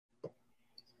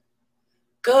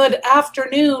Good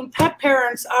afternoon, pet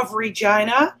parents of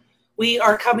Regina. We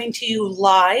are coming to you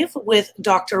live with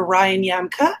Dr. Ryan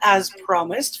Yamka, as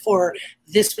promised, for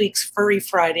this week's Furry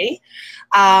Friday,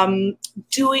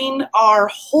 doing our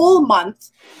whole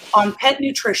month on pet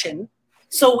nutrition.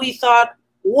 So we thought,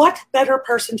 what better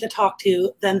person to talk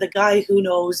to than the guy who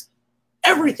knows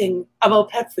everything about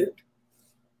pet food?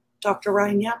 Dr.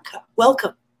 Ryan Yamka,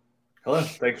 welcome. Hello,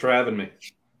 thanks for having me.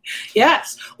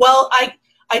 Yes, well,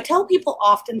 I tell people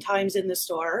oftentimes in the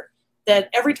store that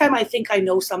every time I think I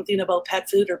know something about pet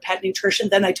food or pet nutrition,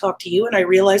 then I talk to you and I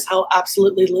realize how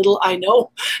absolutely little I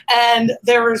know. And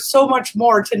there is so much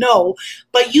more to know.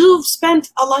 But you've spent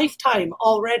a lifetime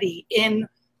already in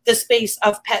the space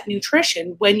of pet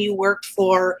nutrition when you worked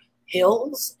for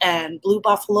Hills and Blue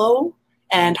Buffalo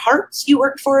and Hearts you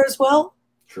worked for as well.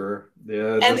 Sure.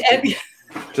 Yeah.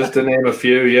 Just to name a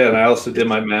few. Yeah. And I also did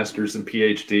my master's and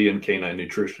PhD in canine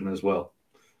nutrition as well.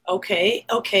 Okay.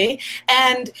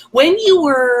 And when you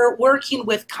were working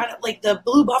with kind of like the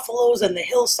Blue Buffaloes and the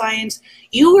Hill Science,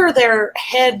 you were their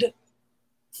head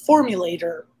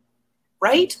formulator,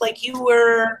 right? Like you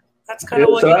were, that's kind of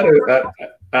what you were.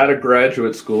 Out of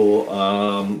graduate school,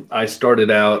 I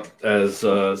started out as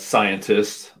a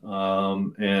scientist,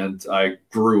 and I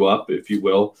grew up, if you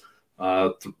will,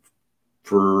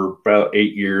 for about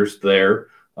 8 years there.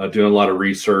 Doing a lot of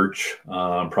research,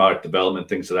 product development,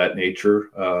 things of that nature.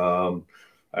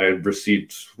 I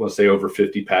received, let's say, over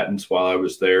 50 patents while I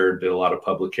was there, did a lot of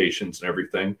publications and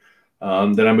everything.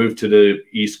 Then I moved to the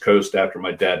East Coast after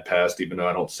my dad passed, even though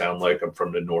I don't sound like I'm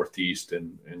from the Northeast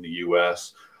in the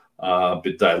U.S.,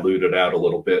 but diluted out a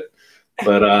little bit.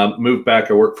 But moved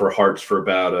back. I worked for Hearts for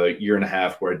about a year and a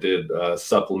half where I did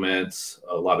supplements,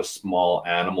 a lot of small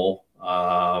animal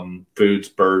foods,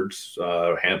 birds,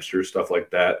 hamsters, stuff like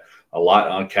that. A lot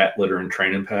on cat litter and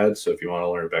training pads. So if you want to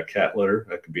learn about cat litter,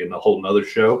 that could be in a whole nother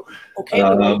show. Okay.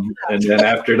 And then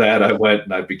after that, I went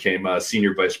and I became a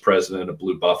senior vice president of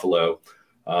Blue Buffalo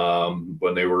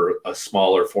when they were a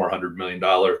smaller $400 million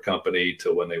company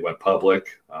to when they went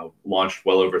public. Launched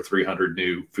well over 300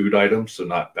 new food items, so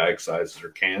not bag sizes or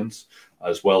cans,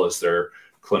 as well as their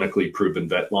clinically proven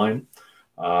vet line.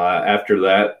 After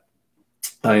that,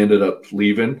 I ended up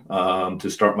leaving to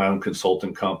start my own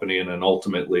consulting company and then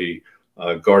ultimately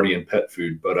Guardian Pet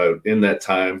Food. But in that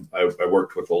time, I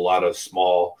worked with a lot of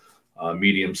small,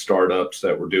 medium startups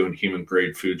that were doing human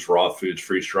grade foods, raw foods,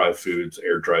 freeze dried foods,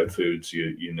 air dried foods,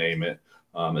 you name it,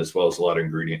 as well as a lot of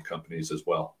ingredient companies as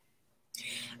well.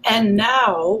 And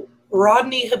now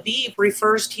Rodney Habib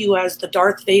refers to you as the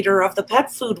Darth Vader of the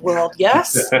pet food world,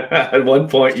 yes? At one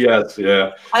point, yes,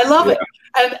 yeah. I love it.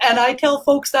 And I tell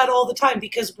folks that all the time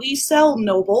because we sell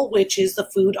Noble, which is the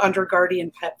food under Guardian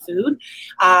Pet Food.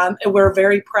 And we're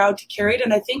very proud to carry it.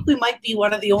 And I think we might be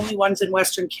one of the only ones in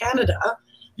Western Canada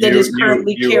that is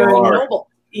currently carrying Noble.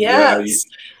 Yes.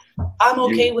 Yeah, I'm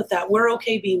okay with that. We're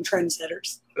okay being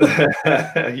trendsetters.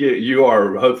 You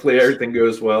are. Hopefully everything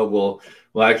goes well. We'll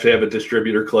actually have a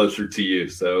distributor closer to you.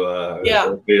 So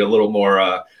it'll be a little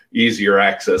more easier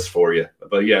access for you.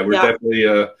 But yeah,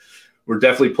 we're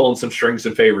definitely pulling some strings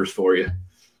and favors for you.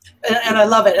 And I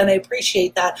love it. And I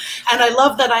appreciate that. And I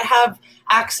love that I have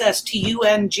access to you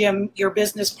and Jim, your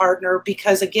business partner,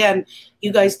 because again,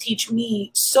 you guys teach me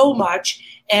so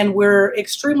much and we're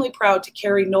extremely proud to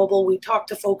carry Noble. We talk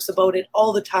to folks about it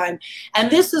all the time. And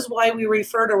this is why we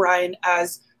refer to Ryan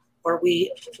as,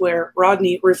 where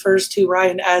Rodney refers to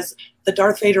Ryan as the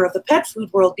Darth Vader of the pet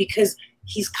food world, because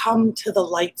he's come to the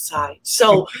light side.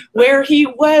 So where he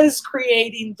was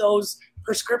creating those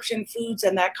prescription foods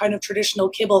and that kind of traditional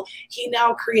kibble, he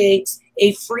now creates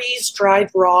a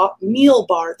freeze-dried raw meal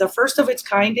bar, the first of its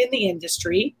kind in the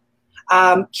industry.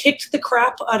 Kicked the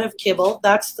crap out of kibble.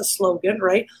 That's the slogan,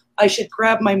 right? I should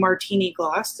grab my martini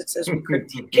glass that says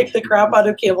kick the crap out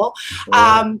of kibble.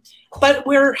 But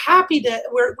we're happy to,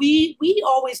 we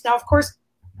always, now of course,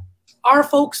 our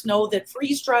folks know that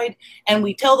freeze-dried, and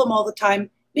we tell them all the time,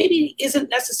 maybe isn't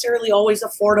necessarily always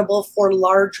affordable for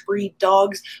large breed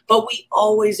dogs, but we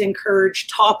always encourage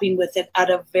topping with it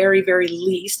at a very, very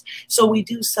least. So we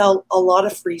do sell a lot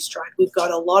of freeze-dried. We've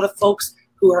got a lot of folks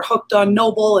who are hooked on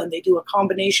Noble and they do a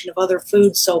combination of other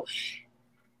foods. So,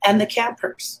 and the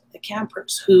campers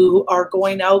who are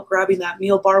going out, grabbing that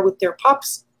meal bar with their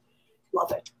pups,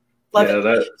 love it.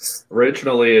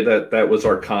 Originally that was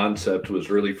our concept, was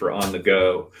really for on the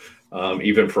go,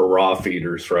 even for raw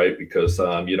feeders, right? Because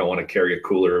you don't want to carry a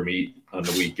cooler of meat on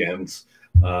the weekends.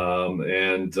 You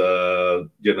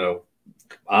know,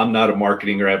 I'm not a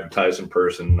marketing or advertising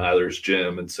person, neither is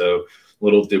Jim. And so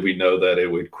little did we know that it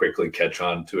would quickly catch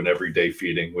on to an everyday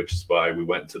feeding, which is why we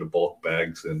went to the bulk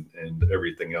bags and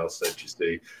everything else that you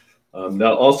see.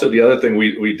 Now, also the other thing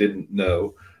we didn't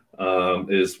know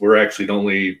is we're actually the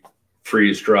only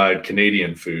freeze-dried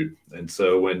Canadian food. And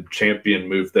so when Champion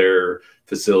moved their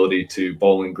facility to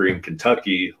Bowling Green,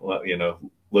 Kentucky, you know,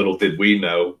 little did we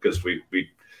know, because we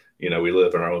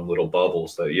live in our own little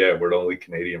bubbles, that we're the only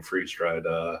Canadian freeze-dried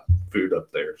food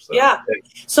up there. So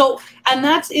so, and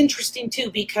that's interesting too,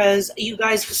 because you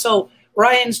guys, so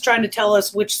Ryan's trying to tell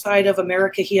us which side of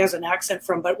America he has an accent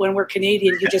from, but when we're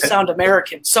Canadian, you just sound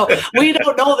American. So we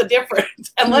don't know the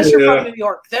difference unless you're from New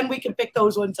York. Then we can pick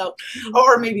those ones out,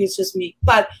 or maybe it's just me.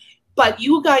 But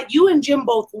you and Jim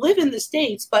both live in the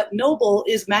States, but Noble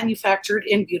is manufactured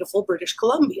in beautiful British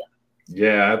Columbia.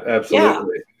 Yeah,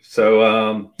 absolutely. Yeah.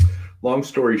 So long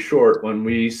story short, when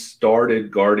we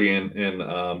started Guardian in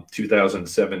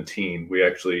 2017, we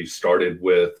actually started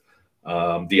with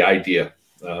the idea.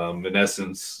 In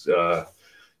essence,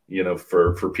 you know,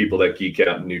 for people that geek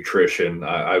out in nutrition,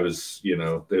 I was, you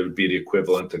know, it would be the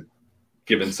equivalent to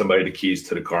giving somebody the keys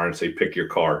to the car and say, pick your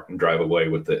car and drive away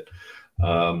with it.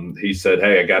 He said,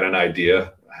 hey, I got an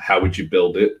idea. How would you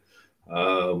build it?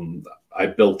 I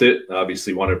built it,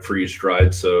 obviously wanted freeze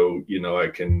dried, so, you know, I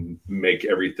can make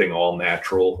everything all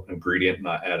natural ingredient,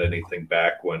 not add anything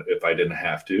back if I didn't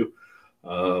have to.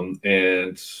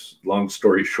 And long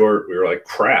story short, we were like,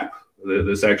 crap,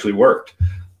 this actually worked.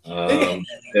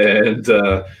 And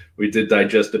we did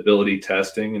digestibility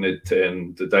testing, and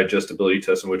the digestibility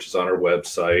testing, which is on our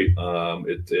website,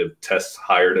 it tests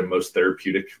higher than most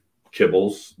therapeutic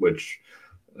kibbles, which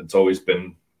it's always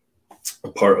been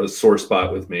a sore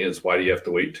spot with me, is why do you have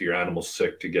to wait till your animal's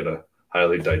sick to get a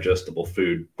highly digestible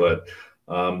food? But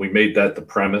we made that the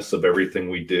premise of everything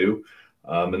we do.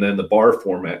 And then the bar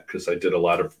format, because I did a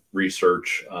lot of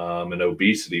research and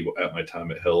obesity at my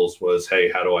time at Hills, was,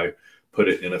 hey, how do I put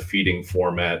it in a feeding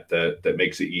format that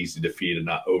makes it easy to feed and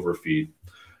not overfeed?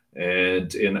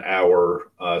 And in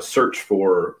our search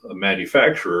for a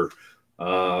manufacturer,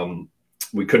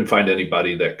 we couldn't find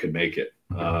anybody that could make it.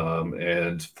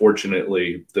 And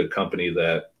fortunately, the company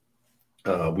that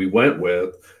we went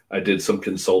with, I did some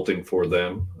consulting for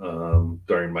them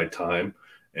during my time.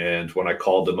 And when I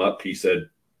called him up, he said,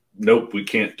 nope, we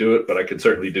can't do it, but I can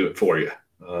certainly do it for you.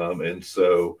 And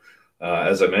so,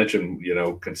 as I mentioned, you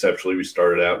know, conceptually, we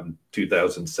started out in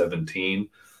 2017.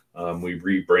 We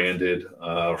rebranded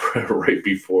right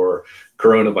before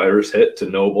coronavirus hit to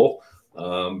Noble,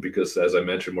 because, as I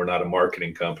mentioned, we're not a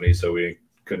marketing company, so we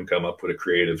couldn't come up with a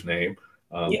creative name.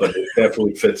 But it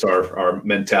definitely fits our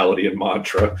mentality and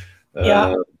mantra.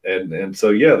 And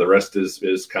so, the rest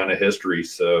is kind of history.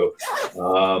 So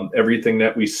everything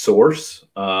that we source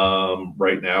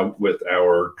right now with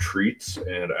our treats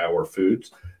and our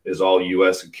foods is all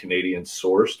U.S. and Canadian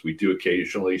sourced. We do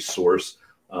occasionally source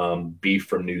beef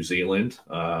from New Zealand,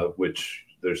 which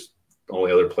there's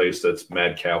only other place that's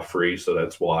mad cow free, so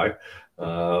that's why.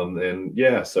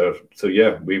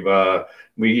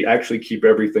 We actually keep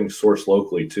everything sourced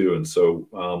locally too. And so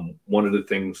one of the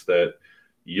things that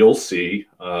you'll see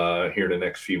here in the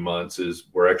next few months is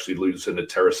we're actually losing the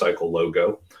TerraCycle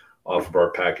logo off of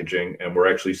our packaging, and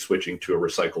we're actually switching to a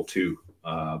Recycle 2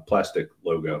 plastic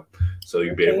logo. So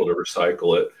you'll be able to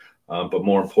recycle it. But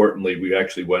more importantly, we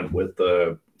actually went with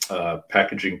the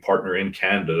packaging partner in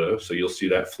Canada. So you'll see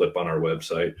that flip on our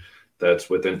website.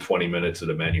 That's within 20 minutes of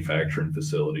the manufacturing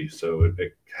facility. So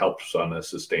it helps on the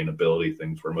sustainability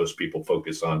things where most people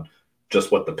focus on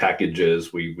just what the package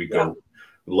is. We go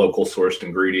local sourced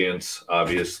ingredients,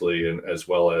 obviously, and as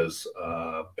well as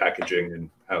packaging and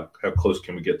how close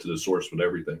can we get to the source with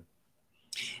everything.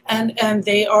 And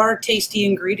they are tasty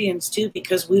ingredients too,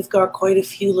 because we've got quite a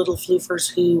few little floofers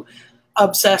who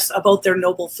obsess about their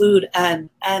Noble food and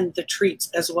the treats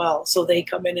as well. So they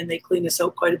come in and they clean us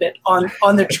out quite a bit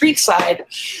on the treat side.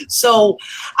 So,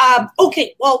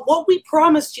 okay, well, what we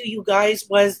promised you guys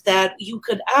was that you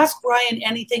could ask Ryan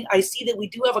anything. I see that we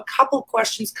do have a couple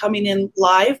questions coming in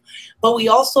live, but we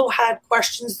also had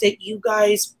questions that you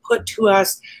guys put to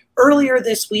us earlier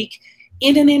this week.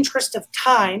 In an interest of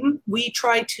time, we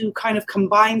try to kind of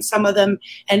combine some of them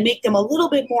and make them a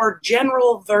little bit more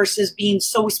general versus being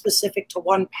so specific to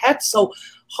one pet. So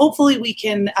hopefully we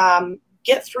can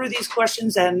get through these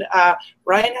questions, and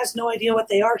Ryan has no idea what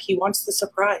they are. He wants the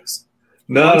surprise.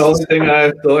 No,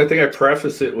 the only thing I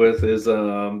preface it with is,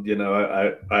 you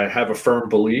know, I have a firm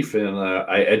belief in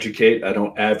I educate, I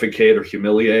don't advocate or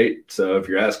humiliate. So if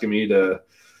you're asking me to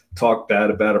talk bad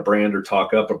about a brand or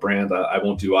talk up a brand, I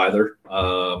won't do either.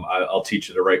 I'll teach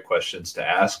you the right questions to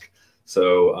ask.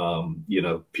 So,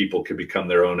 people can become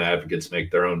their own advocates,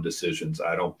 make their own decisions.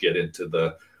 I don't get into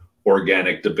the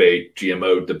organic debate,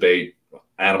 GMO debate,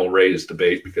 animal raised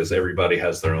debate, because everybody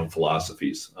has their own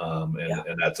philosophies.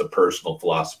 And that's a personal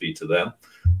philosophy to them.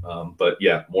 But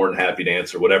yeah, more than happy to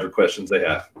answer whatever questions they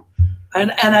have.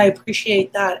 And I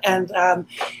appreciate that. And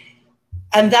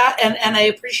I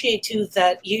appreciate too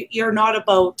that you're not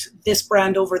about this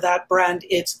brand over that brand.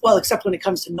 It's, well, except when it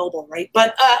comes to Noble, right?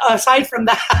 But aside from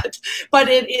that, but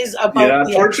it is about. Yeah,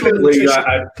 unfortunately,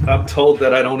 I'm told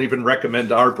that I don't even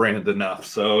recommend our brand enough.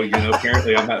 So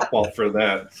apparently I'm at fault for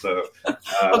that. So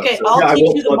okay, I'll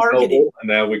teach you the marketing, Noble, and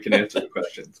now we can answer the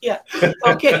questions. Yeah.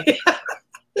 Okay.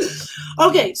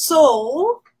 Okay.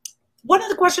 So one of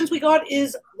the questions we got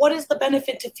is, what is the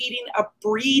benefit to feeding a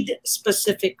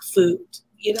breed-specific food?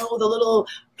 The little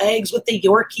bags with the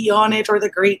Yorkie on it or the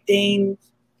Great Dane.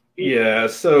 Yeah.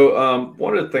 So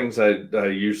one of the things I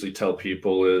usually tell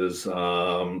people is,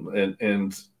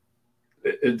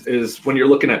 it is when you're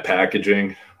looking at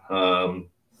packaging,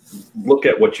 look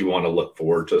at what you want to look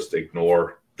for. Just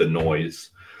ignore the noise.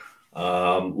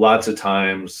 Lots of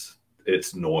times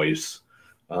it's noise.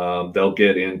 They'll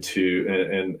get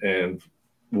into, and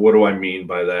what do I mean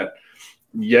by that?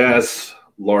 Yes,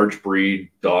 large breed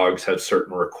dogs have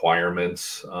certain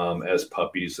requirements as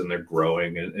puppies and they're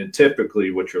growing. And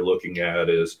typically what you're looking at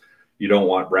is you don't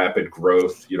want rapid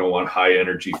growth. You don't want high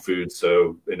energy food.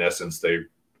 So in essence, they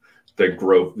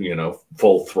grow,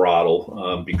 full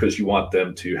throttle because you want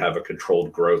them to have a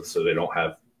controlled growth so they don't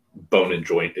have bone and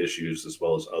joint issues as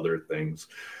well as other things.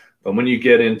 But when you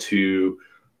get into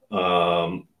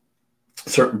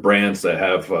certain brands that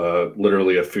have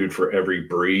literally a food for every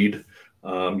breed,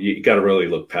 you got to really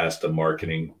look past the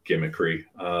marketing gimmickry.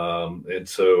 And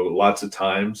so lots of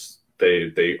times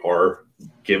they are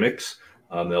gimmicks.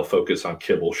 They'll focus on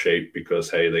kibble shape because,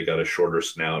 hey, they got a shorter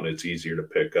snout and it's easier to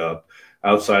pick up.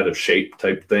 Outside of shape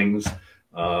type things,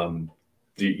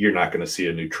 you're not going to see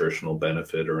a nutritional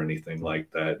benefit or anything like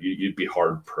that. You'd be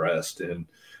hard pressed. And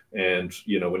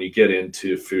when you get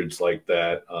into foods like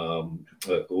that,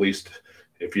 at least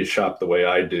if you shop the way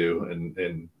I do,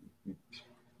 and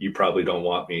you probably don't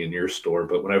want me in your store,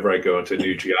 but whenever I go into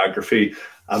new geography,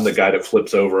 I'm the guy that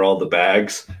flips over all the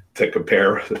bags to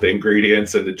compare the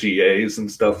ingredients and the GAs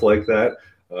and stuff like that.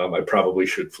 I probably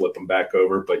should flip them back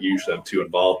over, but usually I'm too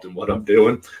involved in what I'm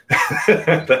doing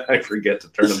that I forget to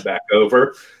turn them back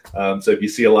over. So if you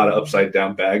see a lot of upside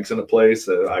down bags in a place,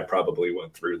 I probably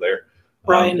went through there.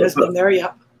 Brian has been there,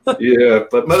 yeah. Yeah,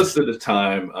 but most of the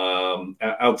time,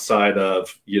 outside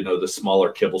of the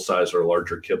smaller kibble size or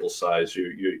larger kibble size,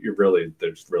 you really,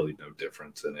 there's really no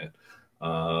difference in it.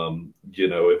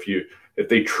 If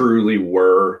they truly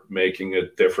were making a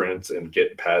difference and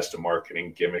getting past the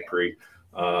marketing gimmickry,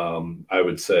 I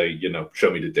would say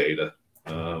show me the data,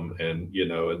 and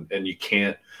you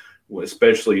can't,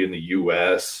 especially in the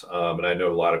U.S. And I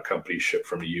know a lot of companies ship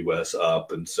from the U.S.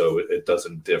 up, and so it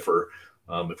doesn't differ.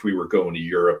 If we were going to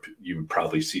Europe, you would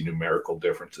probably see numerical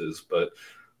differences. But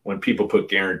when people put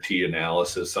guarantee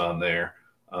analysis on there,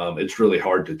 it's really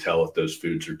hard to tell if those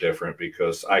foods are different,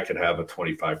 because I could have a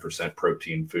 25%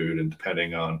 protein food, and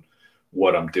depending on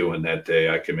what I'm doing that day,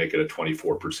 I can make it a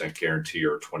 24% guarantee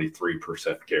or a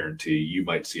 23% guarantee. You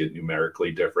might see it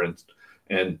numerically different.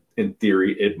 And in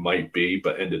theory, it might be,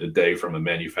 but end of the day, from a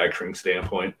manufacturing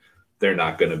standpoint, they're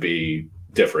not going to be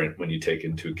different when you take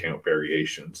into account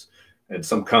variations. And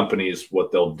some companies,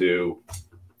 what they'll do,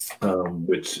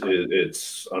 which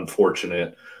it's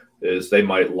unfortunate, is they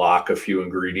might lock a few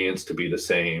ingredients to be the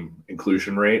same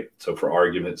inclusion rate. So for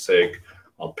argument's sake,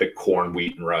 I'll pick corn,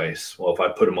 wheat, and rice. Well, if I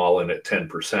put them all in at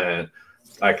 10%,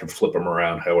 I can flip them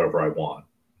around however I want,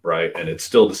 right? And it's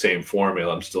still the same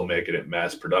formula. I'm still making it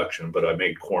mass production, but I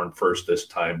made corn first this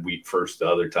time, wheat first the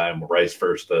other time, rice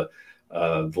first the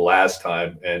last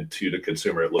time, and to the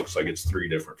consumer, it looks like it's three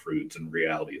different foods. In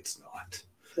reality, it's not.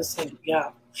 The same,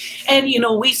 yeah. And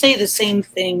we say the same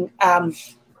thing.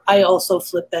 I also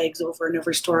flip bags over in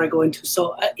every store I go into,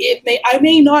 so I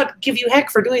may not give you heck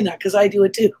for doing that, because I do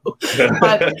it too.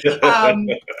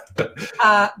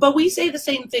 But we say the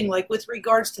same thing, like with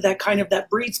regards to that kind of that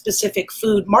breed specific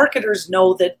food. Marketers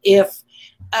know that if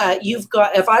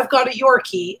I've got a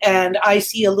Yorkie and I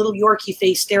see a little Yorkie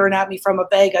face staring at me from a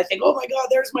bag, I think, oh my God,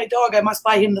 there's my dog. I must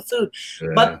buy him the food. Yeah.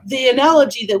 But the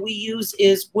analogy that we use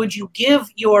is, would you give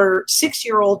your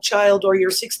 6-year-old child or your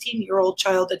 16-year-old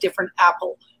child a different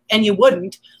apple? And you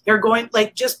wouldn't. They're going,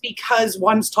 like, just because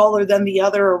one's taller than the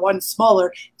other or one's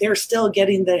smaller, they're still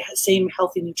getting the same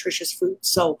healthy, nutritious food.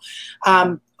 So,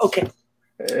 okay.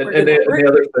 And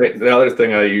the other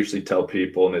thing I usually tell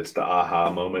people, and it's the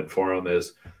aha moment for them,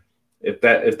 is if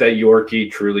that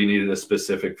Yorkie truly needed a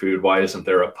specific food, why isn't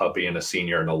there a puppy and a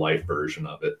senior and a life version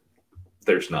of it?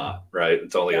 There's not, right?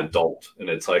 It's only adult. And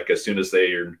it's like, as soon as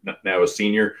they are now a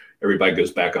senior, everybody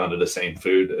goes back onto the same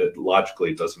food.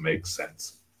 Logically, it doesn't make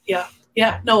sense. Yeah.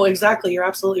 Yeah. No, exactly. You're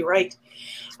absolutely right.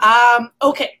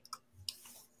 Okay.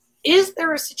 Is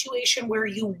there a situation where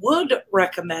you would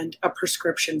recommend a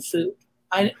prescription food?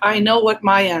 I know what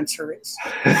my answer is.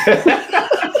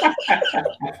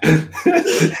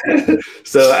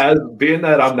 So, as being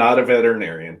that I'm not a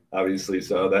veterinarian, obviously,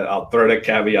 so that I'll throw that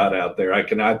caveat out there. I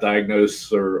cannot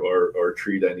diagnose or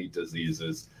treat any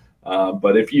diseases.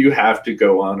 But if you have to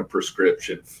go on a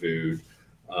prescription food,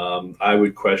 I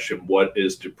would question what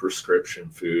is the prescription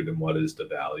food and what is the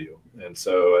value. And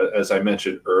so, as I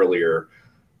mentioned earlier,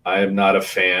 I am not a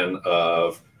fan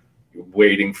of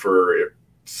waiting for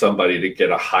somebody to get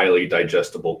a highly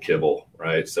digestible kibble,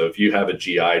 right? So if you have a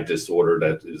GI disorder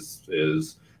that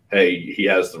is hey, he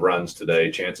has the runs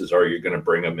today, chances are you're going to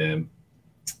bring them in.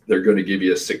 They're going to give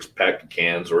you a 6-pack of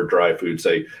cans or dry food,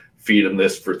 say, feed them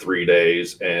this for 3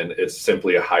 days, and it's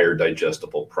simply a higher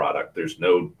digestible product. There's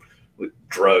no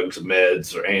drugs,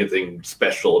 meds, or anything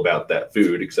special about that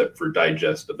food except for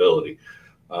digestibility.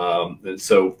 And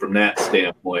so from that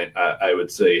standpoint, I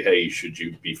would say, hey, should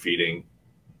you be feeding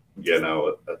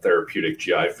a therapeutic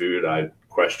GI food? I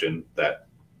question that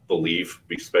belief,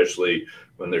 especially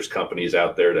when there's companies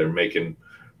out there that are making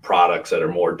products that are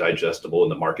more digestible in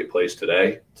the marketplace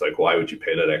today. It's like, why would you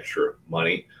pay that extra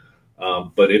money?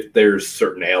 But if there's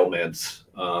certain ailments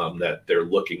that they're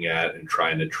looking at and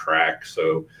trying to track,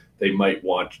 so they might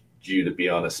want you to be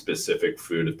on a specific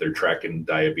food if they're tracking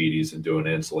diabetes and doing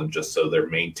insulin, just so they're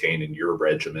maintaining your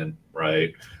regimen,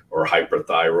 right? Or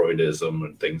hyperthyroidism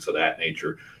and things of that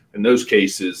nature. In those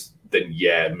cases, then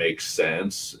yeah, it makes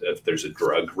sense if there's a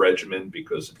drug regimen,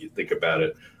 because if you think about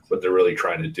it, what they're really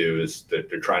trying to do is that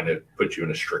they're trying to put you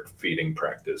in a strict feeding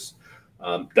practice.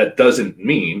 That doesn't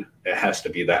mean it has to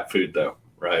be that food, though,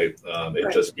 right?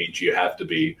 It just means you have to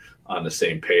be on the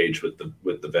same page with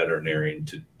the veterinarian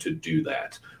to do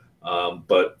that.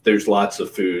 But there's lots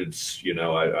of foods,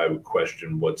 I would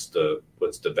question what's the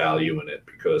value in it,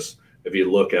 because if you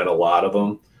look at a lot of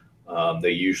them,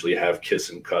 they usually have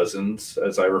kissing cousins,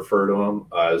 as I refer to them,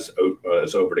 as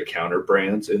over-the-counter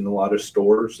brands in a lot of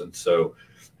stores. And so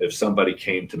if somebody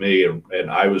came to me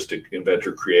and I was the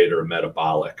inventor, creator of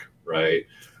metabolic, right?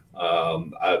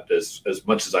 As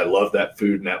much as I love that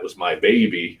food and that was my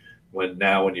baby, when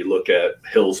you look at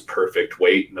Hill's Perfect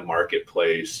Weight in the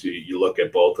marketplace, you look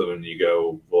at both of them and you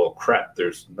go, well, crap,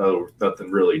 there's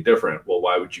nothing really different. Well,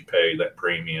 why would you pay that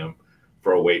premium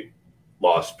for a weight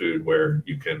loss food where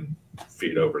you can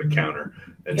feed over the counter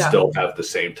and still have the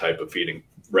same type of feeding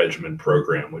regimen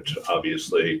program, which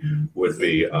obviously would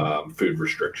be food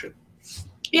restriction?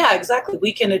 Yeah, exactly.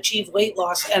 We can achieve weight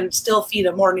loss and still feed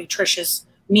a more nutritious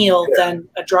meal than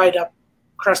a dried up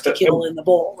crusty kibble in the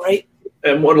bowl, right?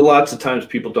 And what lots of times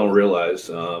people don't realize,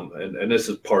 and this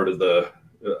is part of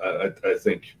I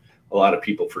think a lot of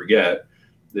people forget,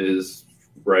 is,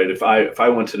 right, if I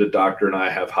went to the doctor and I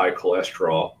have high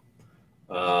cholesterol,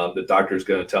 the doctor's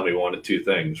going to tell me one of two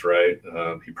things, right?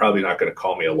 He's probably not going to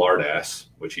call me a lard ass,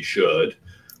 which he should,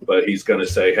 but he's going to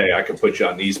say, hey, I can put you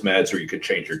on these meds or you could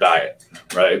change your diet,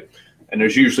 right? And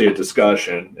there's usually a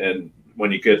discussion. And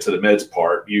when you get to the meds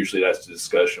part, usually that's the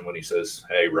discussion when he says,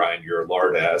 hey, Ryan, you're a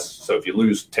lard ass. So if you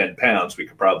lose 10 pounds, we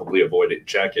could probably avoid it and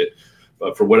check it.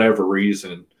 But for whatever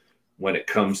reason, when it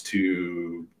comes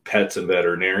to pets and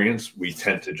veterinarians, we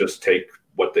tend to just take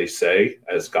what they say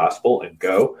as gospel and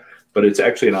go. But it's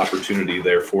actually an opportunity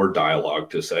there for dialogue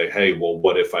to say, hey, well,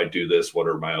 what if I do this? What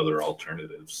are my other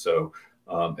alternatives? So,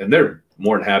 and they're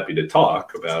more than happy to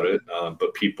talk about it,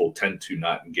 but people tend to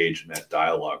not engage in that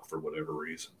dialogue for whatever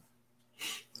reason.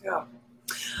 Yeah.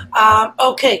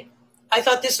 Okay. I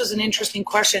thought this was an interesting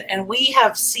question, and we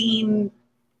have seen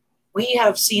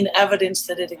evidence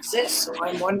that it exists. So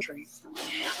I'm wondering,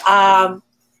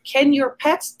 can your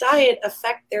pet's diet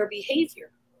affect their behavior?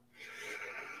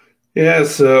 Yeah,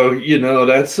 so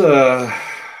that's a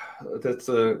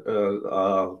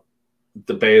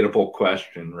debatable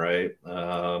question, right?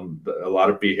 A lot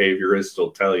of behaviorists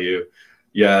will tell you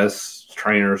yes.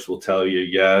 Trainers will tell you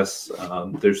yes.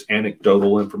 There's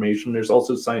anecdotal information. There's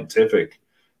also scientific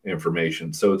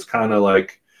information. So it's kind of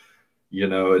like,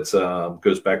 it's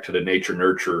goes back to the nature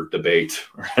nurture debate,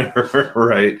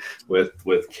 right?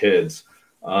 With kids,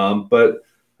 but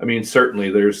I mean,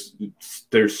 certainly there's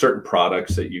certain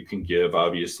products that you can give.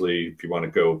 Obviously, if you want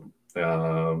to go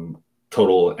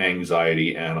total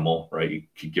anxiety animal, right? You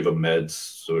could give them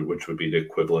meds, which would be the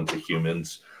equivalent to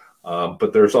humans.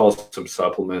 But there's also some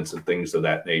supplements and things of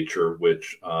that nature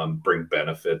which bring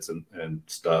benefits and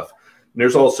stuff. And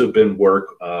there's also been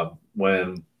work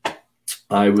when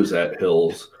I was at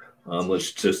Hills.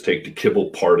 Let's just take the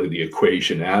kibble part of the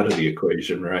equation out of the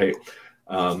equation, right?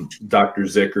 Dr.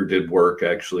 Zicker did work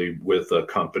actually with a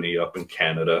company up in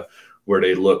Canada where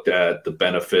they looked at the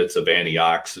benefits of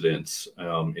antioxidants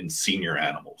in senior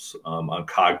animals on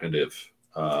cognitive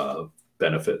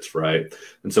benefits, right?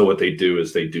 And so what they do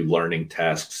is they do learning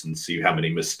tasks and see how many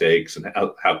mistakes and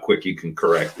how quick you can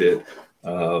correct it.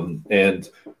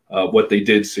 What they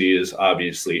did see is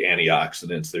obviously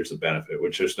antioxidants, there's a benefit,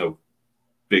 which there's no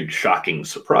big shocking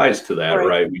surprise to that,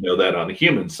 right? We know that on the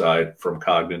human side from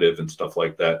cognitive and stuff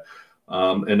like that.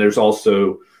 And there's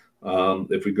also,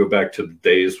 if we go back to the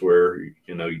days where,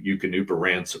 Eukanuba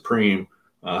ran supreme,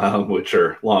 which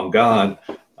are long gone,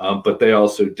 but they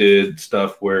also did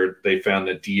stuff where they found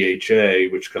that DHA,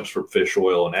 which comes from fish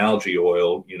oil and algae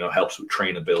oil, helps with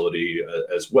trainability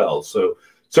as well. So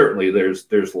certainly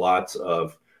there's lots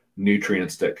of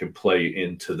nutrients that can play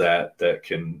into that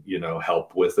can,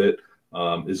 help with it.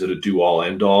 Is it a do all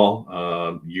end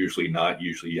all? Usually not.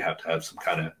 Usually you have to have some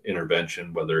kind of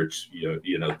intervention, whether it's,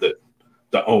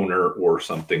 the owner or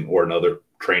something, or another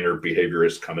trainer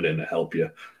behaviorist coming in to help you.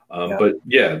 But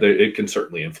yeah, it can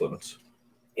certainly influence.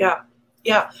 Yeah.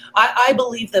 Yeah. I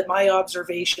believe that my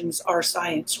observations are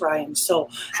science, Ryan. So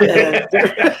that's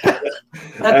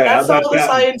all the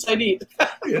science I need.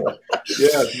 No,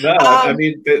 I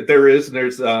mean,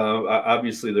 there's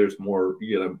obviously there's more,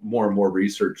 more and more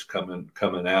research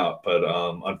coming out, but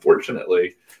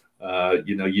unfortunately,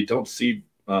 you don't see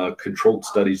controlled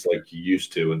studies like you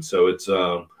used to. And so it's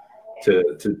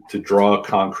to draw a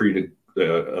concrete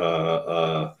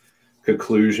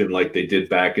conclusion like they did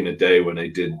back in the day when they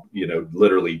did,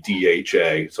 literally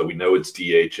DHA. So we know it's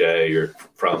DHA or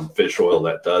from fish oil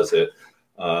that does it.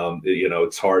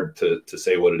 It's hard to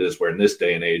say what it is, where in this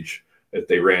day and age, if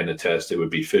they ran a test, it would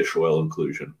be fish oil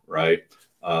inclusion, right?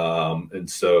 And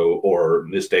so, or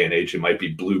in this day and age, it might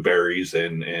be blueberries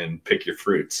and pick your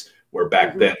fruits, where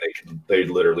back then they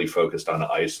literally focused on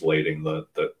isolating the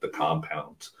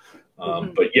compounds.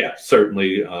 But yeah,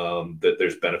 certainly that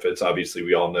there's benefits. Obviously,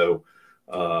 we all know,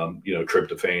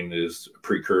 tryptophan is a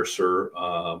precursor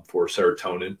for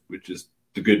serotonin, which is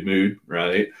the good mood,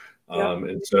 right?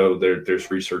 And so there's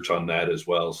research on that as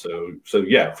well. So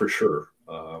yeah, for sure.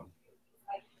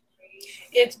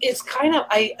 It's kind of,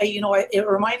 it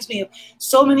reminds me of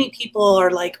so many people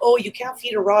are like, oh, you can't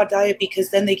feed a raw diet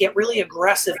because then they get really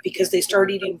aggressive because they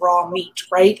start eating raw meat,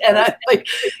 right? And I like,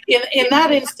 in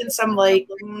that instance, I'm like,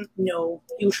 no,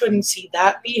 you shouldn't see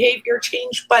that behavior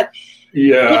change. But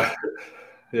yeah,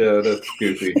 that's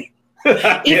goofy.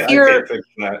 If you're,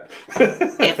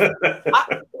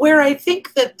 where I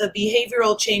think that the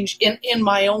behavioral change in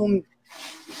my own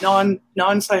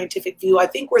non-scientific view, I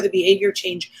think where the behavior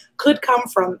change could come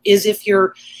from is if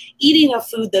you're eating a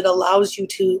food that allows you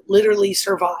to literally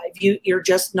survive. You're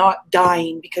just not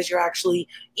dying because you're actually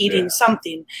eating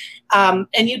something,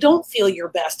 and you don't feel your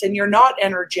best, and you're not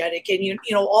energetic, and you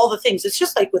know all the things. It's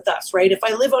just like with us, right? If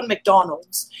I live on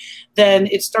McDonald's, then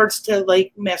it starts to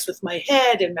like mess with my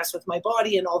head and mess with my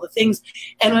body and all the things.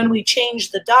 And when we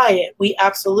change the diet, we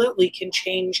absolutely can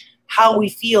change how we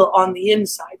feel on the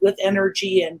inside with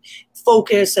energy and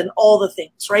focus and all the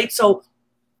things, right? So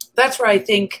that's where I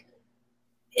think,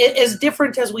 as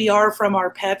different as we are from our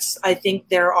pets, I think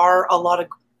there are a lot of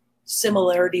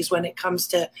similarities when it comes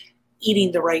to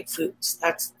eating the right foods.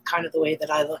 That's kind of the way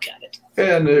that I look at it.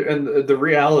 And the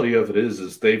reality of it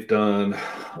is they've done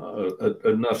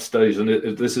enough studies,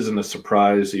 and this isn't a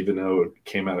surprise, even though it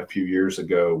came out a few years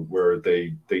ago, where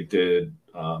they did,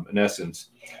 in essence,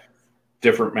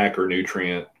 different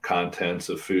macronutrient contents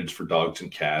of foods for dogs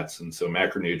and cats. And so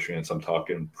macronutrients, I'm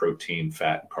talking protein,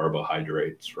 fat, and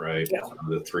carbohydrates, right? Yeah.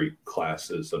 The three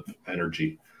classes of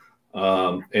energy.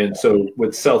 And so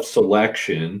with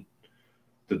self-selection,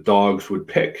 the dogs would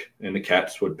pick and the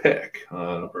cats would pick,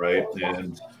 right?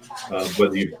 And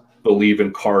whether you believe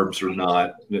in carbs or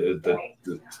not,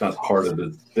 it's not part of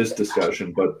this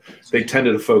discussion, but they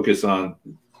tended to focus on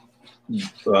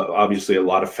obviously a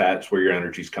lot of fats where your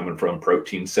energy is coming from,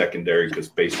 protein secondary because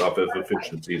based off of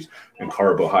efficiencies, and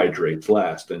carbohydrates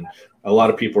last. And a lot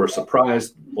of people are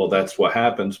surprised, well, that's what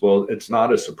happens. Well, it's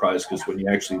not a surprise, because when you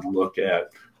actually look at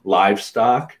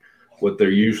livestock, what they're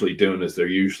usually doing is they're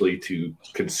usually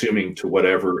consuming to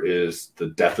whatever is the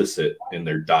deficit in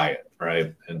their diet,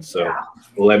 right? And so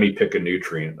let me pick a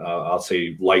nutrient. I'll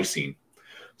say lysine.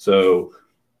 So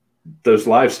those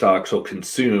livestock will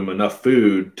consume enough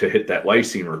food to hit that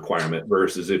lysine requirement,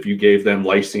 versus if you gave them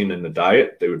lysine in the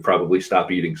diet, they would probably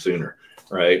stop eating sooner,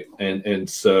 right? And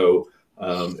so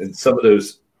and some of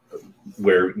those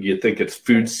where you think it's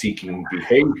food seeking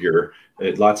behavior,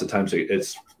 lots of times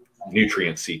it's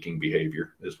nutrient seeking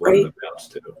behavior is what it amounts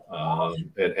to.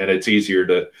 And it's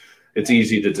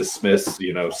easy to dismiss,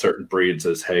 you know, certain breeds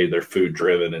as, hey, they're food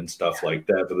driven and stuff like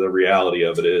that. But the reality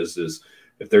of it is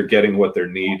if they're getting what they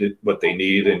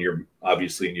need, and you're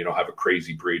obviously, and you don't have a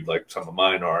crazy breed like some of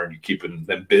mine are, and you're keeping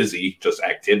them busy just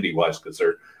activity wise, because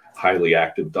they're highly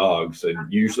active dogs,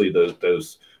 and usually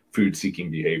those food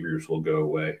seeking behaviors will go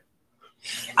away.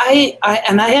 I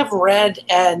have read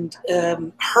and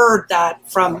heard that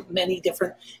from many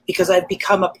different, because I've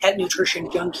become a pet nutrition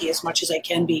junkie as much as I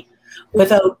can be,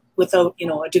 without you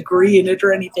know, a degree in it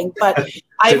or anything. But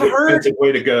I've heard, it's a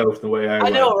way to go. The way I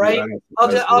know, right?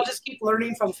 I'll just keep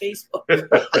learning from Facebook.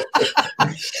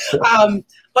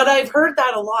 But I've heard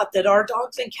that a lot, that our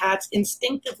dogs and cats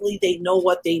instinctively, they know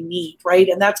what they need, right?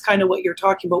 And that's kind of what you're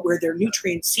talking about, where they're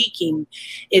nutrient seeking.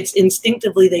 It's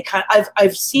instinctively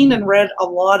I've seen and read a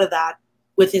lot of that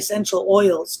with essential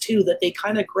oils too, that they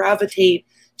kind of gravitate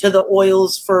to the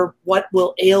oils for what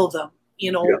will ail them,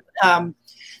 you know. Yeah.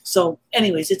 So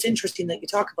anyways, it's interesting that you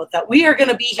talk about that. We are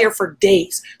going to be here for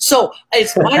days, so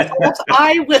it's my fault.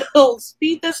 I will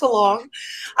speed this along.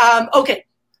 Okay.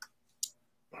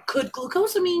 Could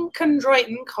glucosamine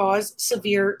chondroitin cause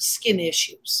severe skin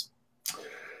issues?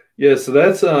 Yeah, so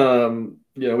that's,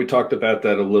 you know, we talked about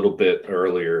that a little bit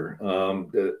earlier.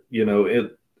 You know,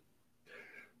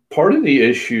 part of the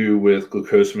issue with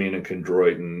glucosamine and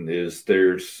chondroitin is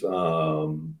there's,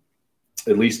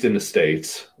 at least in the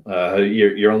States,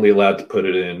 you're only allowed to put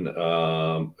it in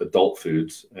adult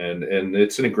foods, and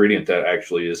it's an ingredient that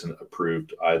actually isn't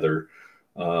approved either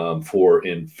for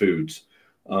in foods.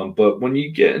 But when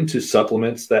you get into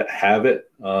supplements that have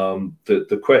it,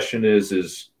 the question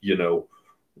is, you know,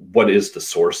 what is the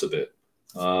source of it?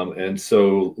 And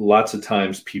so lots of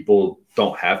times people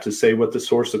don't have to say what the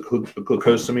source of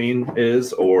glucosamine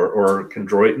is or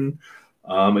chondroitin.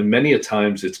 And many a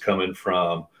times it's coming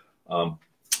from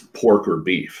pork or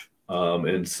beef.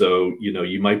 And so, you know,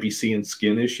 you might be seeing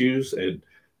skin issues, and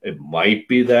it might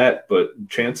be that, but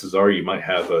chances are you might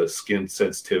have a skin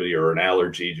sensitivity or an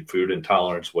allergy, food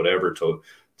intolerance, whatever,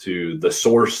 to the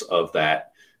source of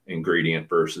that ingredient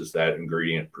versus that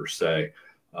ingredient per se.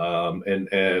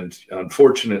 And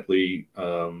unfortunately,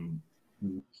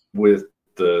 with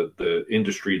the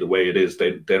industry the way it is,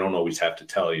 they don't always have to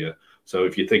tell you. So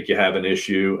if you think you have an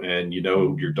issue and you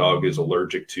know your dog is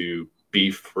allergic to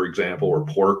beef, for example, or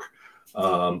pork,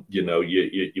 you know,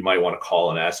 you might want to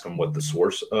call and ask them what the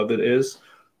source of it is,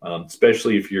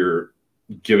 especially if you're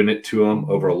giving it to them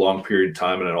over a long period of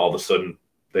time and then all of a sudden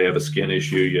they have a skin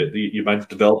issue. You might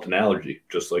develop an allergy,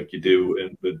 just like you do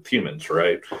with humans,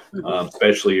 right?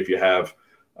 Especially if you have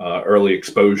early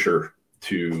exposure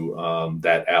to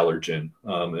that allergen.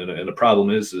 And the problem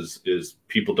is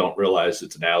people don't realize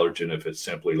it's an allergen if it's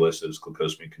simply listed as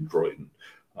glucosamine chondroitin.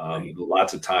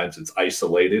 Lots of times it's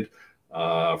isolated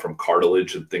from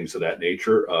cartilage and things of that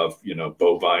nature of, you know,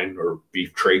 bovine or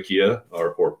beef trachea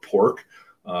or pork.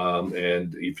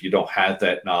 And if you don't have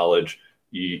that knowledge,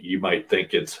 you might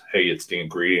think it's the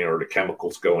ingredient or the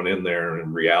chemicals going in there. And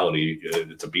in reality,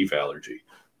 it's a beef allergy.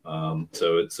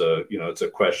 So it's a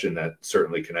question that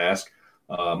certainly can ask.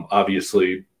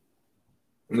 Obviously,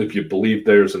 if you believe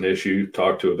there's an issue,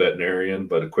 talk to a veterinarian,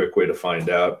 but a quick way to find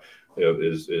out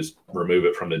is remove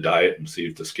it from the diet and see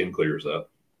if the skin clears up.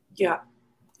 Yeah.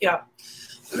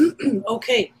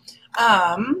 Okay.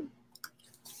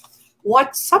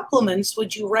 What supplements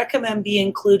would you recommend be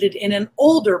included in an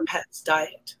older pet's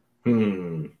diet?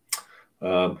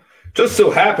 Just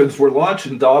so happens we're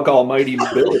launching Dog Almighty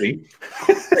Mobility.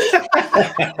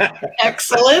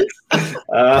 Excellent.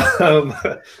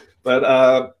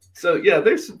 So yeah,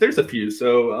 there's a few.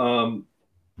 So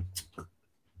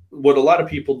what a lot of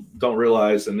people don't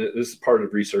realize, and this is part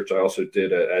of research I also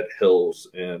did at Hills,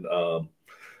 and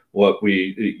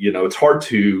it's hard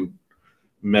to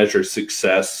measure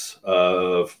success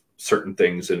of certain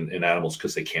things in animals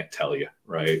because they can't tell you,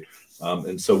 right?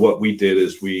 And so what we did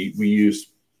is we used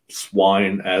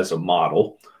swine as a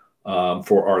model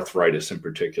for arthritis in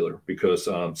particular, because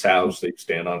sows, they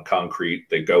stand on concrete,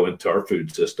 they go into our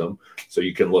food system, so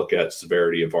you can look at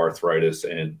severity of arthritis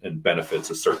and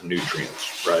benefits of certain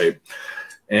nutrients, right?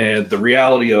 And the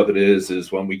reality of it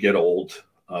is when we get old,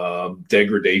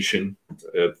 degradation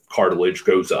of cartilage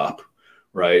goes up,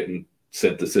 right? And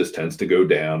synthesis tends to go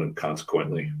down, and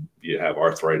consequently you have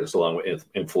arthritis along with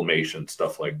inflammation,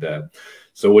 stuff like that.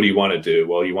 So what do you want to do?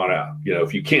 Well, you want to,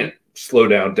 if you can't slow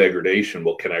down degradation,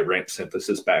 well, can I ramp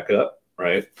synthesis back up,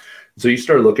 right? So you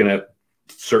start looking at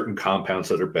certain compounds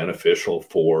that are beneficial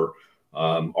for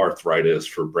arthritis,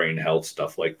 for brain health,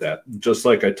 stuff like that. Just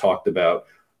like I talked about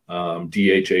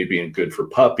DHA being good for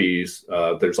puppies,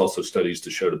 there's also studies to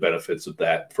show the benefits of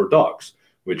that for dogs,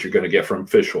 which you're going to get from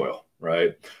fish oil,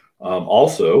 right?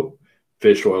 Also,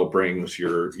 fish oil brings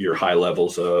your high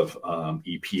levels of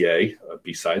EPA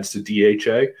besides the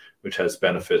DHA, which has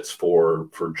benefits for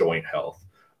joint health.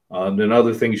 And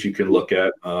other things you can look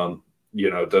at,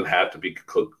 it doesn't have to be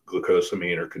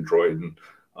glucosamine or chondroitin.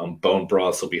 Bone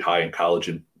broths will be high in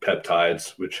collagen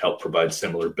peptides, which help provide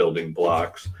similar building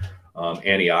blocks.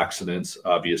 Antioxidants,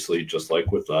 obviously, just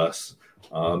like with us.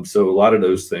 So a lot of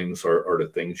those things are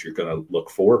the things you're going to look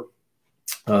for.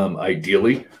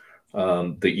 Ideally,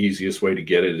 the easiest way to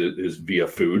get it is via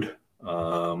food,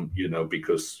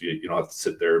 because you don't have to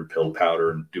sit there and pill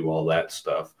powder and do all that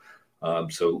stuff.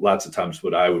 So lots of times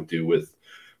what I would do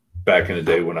back in the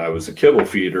day when I was a kibble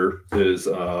feeder is,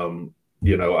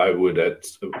 I would,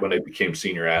 when I became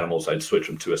senior animals, I'd switch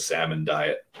them to a salmon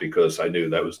diet because I knew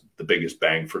that was the biggest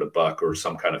bang for the buck, or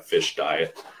some kind of fish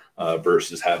diet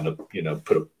versus having to,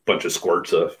 put a bunch of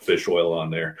squirts of fish oil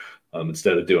on there.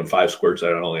 Instead of doing 5 squirts,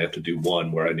 I'd only have to do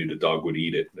 1 where I knew the dog would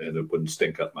eat it and it wouldn't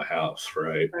stink up my house,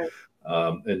 right?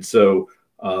 And so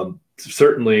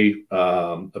certainly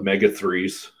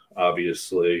omega-3s,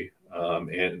 obviously,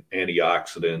 and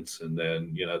antioxidants, and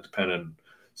then, depending on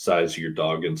size of your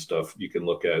dog and stuff, you can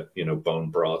look at, bone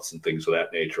broths and things of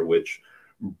that nature, which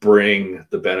bring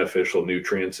the beneficial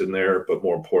nutrients in there. But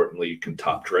more importantly, you can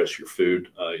top dress your food.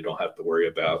 You don't have to worry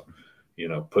about,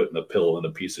 putting a pill in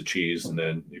a piece of cheese. And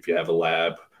then if you have a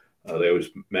lab, they always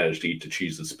manage to eat the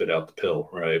cheese and spit out the pill,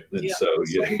 right? And so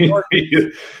you don't want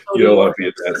to be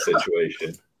in that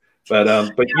situation. But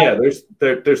yeah,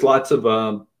 there's lots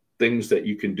of things that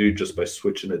you can do just by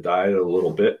switching the diet a little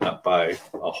bit, not by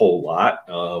a whole lot,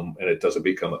 and it doesn't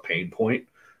become a pain point.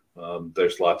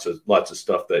 There's lots of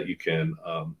stuff that you can,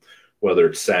 whether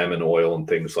it's salmon oil and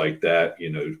things like that.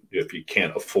 If you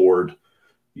can't afford,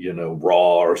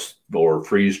 raw or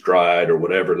freeze dried or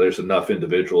whatever, there's enough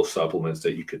individual supplements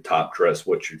that you could top dress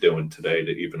what you're doing today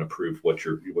to even improve what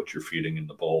you're feeding in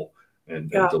the bowl and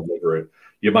deliver it.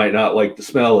 You might not like the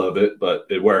smell of it, but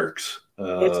it works.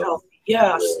 It's healthy.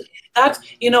 Yes, that's,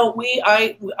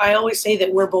 I always say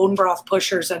that we're bone broth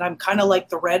pushers, and I'm kind of like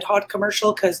the Red Hot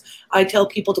commercial because I tell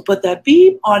people to put that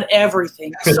beep on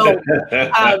everything. So,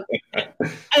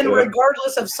 and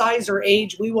regardless of size or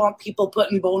age, we want people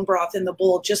putting bone broth in the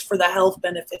bowl just for the health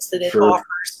benefits that it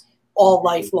offers all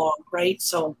lifelong, right?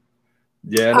 So,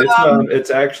 yeah, and it's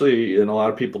actually, and a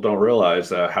lot of people don't realize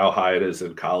how high it is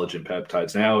in collagen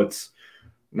peptides.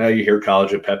 Now you hear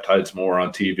collagen peptides more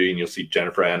on TV, and you'll see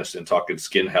Jennifer Aniston talking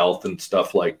skin health and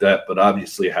stuff like that. But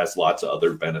obviously, it has lots of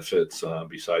other benefits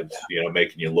besides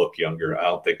making you look younger. I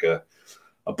don't think a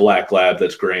black lab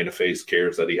that's gray in the face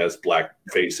cares that he has black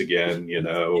face again,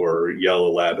 or yellow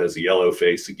lab has a yellow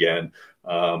face again.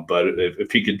 But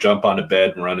if he could jump on a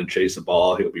bed and run and chase a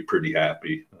ball, he'll be pretty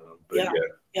happy.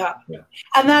 Yeah.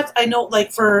 And that's, I know,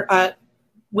 like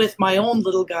with my own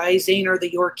little guy, Zaner the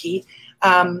Yorkie.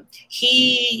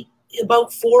 He, about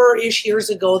 4-ish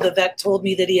years ago, the vet told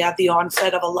me that he had the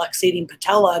onset of a luxating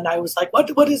patella. And I was like,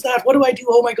 what is that? What do I do?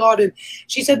 Oh my God. And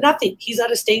she said, nothing. He's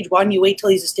at a stage 1. You wait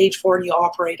till he's a stage 4 and you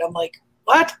operate. I'm like,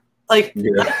 what? Like,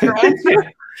 that's your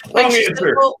answer? Wrong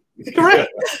answer. Right.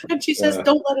 And she says,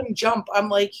 don't let him jump. I'm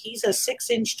like, he's a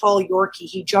 6-inch tall Yorkie.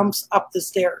 He jumps up the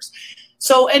stairs.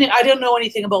 So, and I didn't know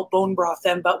anything about bone broth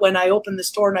then, but when I opened the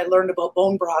store and I learned about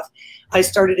bone broth, I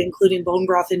started including bone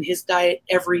broth in his diet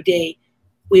every day.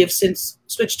 We have since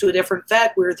switched to a different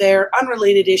vet. We're there,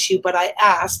 unrelated issue, but I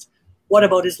asked, what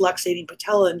about his luxating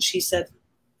patella? And she said,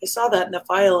 I saw that in the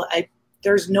file.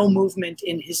 There's no movement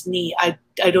in his knee. I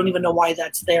don't even know why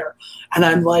that's there. And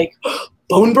I'm like,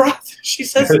 bone broth? She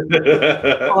says,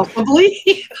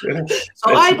 possibly.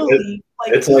 So I believe.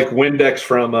 It's like Windex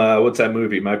from, what's that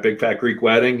movie, My Big Fat Greek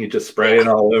Wedding? You just spray it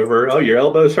all over. Oh, your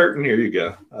elbow's hurting? Here you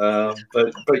go.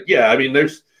 But yeah, I mean,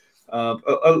 there's a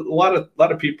lot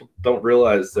of people don't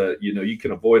realize that, you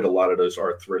can avoid a lot of those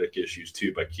arthritic issues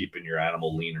too by keeping your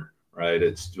animal leaner, right?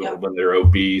 It's when they're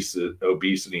obesity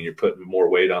and you're putting more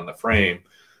weight on the frame.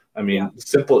 I mean,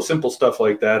 simple stuff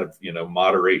like that of,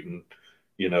 moderating,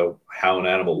 how an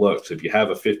animal looks. If you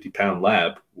have a 50-pound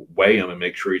lab, weigh him and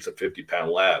make sure he's a 50-pound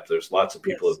lab. There's lots of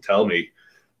people that tell me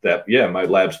that, my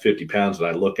lab's 50 pounds, and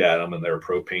I look at them and they're a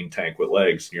propane tank with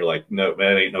legs. And you're like, no,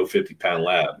 that ain't no 50-pound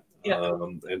lab. Yeah.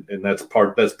 And that's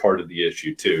part of the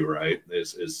issue too, right?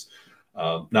 Is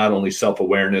not only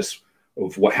self-awareness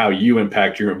of how you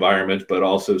impact your environment, but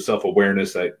also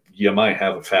self-awareness that you might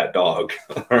have a fat dog,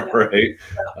 right?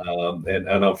 And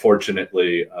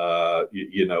unfortunately,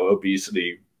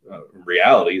 obesity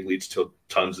reality leads to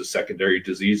tons of secondary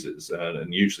diseases.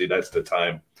 And usually that's the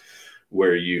time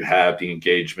where you have the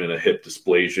engagement, a hip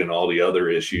dysplasia, and all the other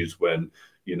issues when,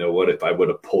 you know what, if I would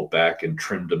have pulled back and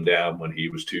trimmed him down when he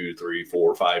was 2, 3,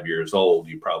 4, 5 years old,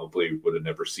 you probably would have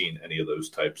never seen any of those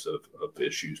types of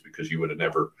issues because you would have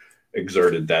never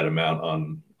exerted that amount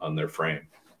on their frame.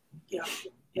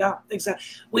 Yeah, exactly.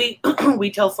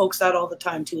 We tell folks that all the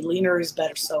time too. Leaner is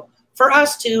better. So for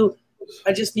us too,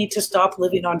 I just need to stop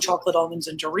living on chocolate almonds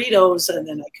and Doritos, and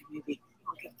then I can maybe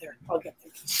I'll get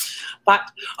there. But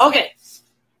okay,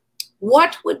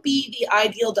 what would be the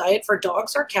ideal diet for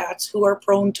dogs or cats who are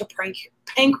prone to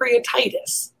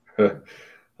pancreatitis?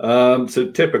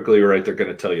 So typically, right, they're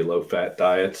going to tell you low-fat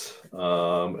diets,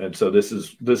 and so this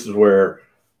is where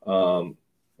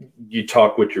you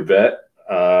talk with your vet,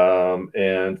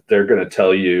 and they're going to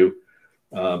tell you,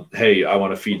 hey, I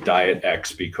want to feed diet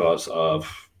X because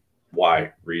of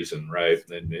Y reason, right?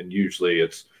 And usually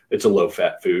it's a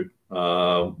low-fat food,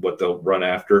 what they'll run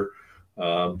after,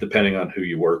 depending on who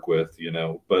you work with, you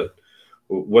know. But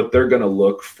what they're going to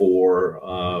look for,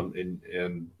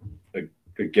 and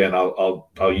again,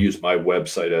 I'll use my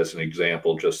website as an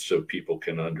example just so people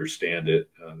can understand it.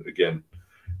 Again,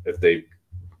 if they,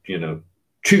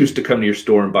 choose to come to your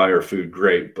store and buy our food,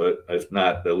 great. But if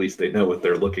not, at least they know what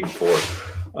they're looking for.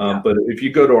 But if you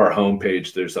go to our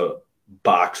homepage, there's a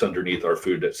box underneath our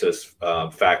food that says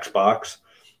facts box.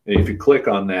 And if you click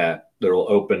on that,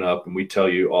 it'll open up and we tell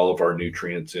you all of our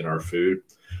nutrients in our food.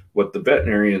 What the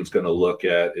veterinarian's going to look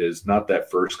at is not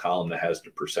that first column that has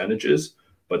the percentages,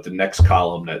 but the next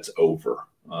column that's over.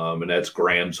 And that's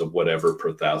grams of whatever per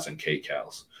 1,000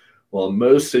 kcals. Well, in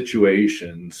most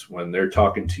situations, when they're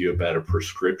talking to you about a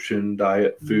prescription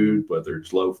diet food, whether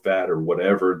it's low fat or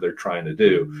whatever they're trying to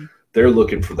do, they're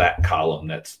looking for that column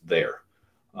that's there.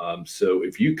 So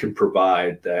if you can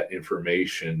provide that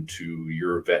information to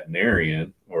your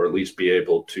veterinarian, or at least be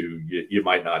able to, you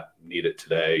might not need it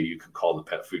today. You can call the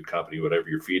pet food company, whatever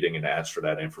you're feeding, and ask for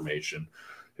that information.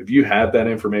 If you have that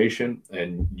information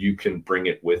and you can bring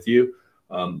it with you,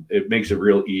 it makes it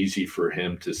real easy for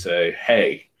him to say,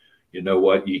 hey, you know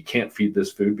what, you can't feed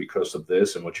this food because of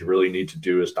this. And what you really need to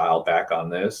do is dial back on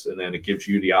this. And then it gives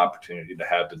you the opportunity to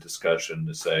have the discussion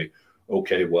to say,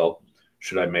 okay, well,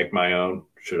 should I make my own?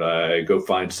 Should I go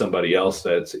find somebody else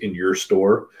that's in your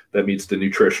store that meets the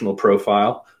nutritional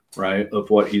profile, right, of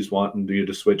what he's wanting you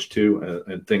to switch to,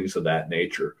 and things of that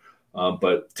nature.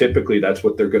 But typically that's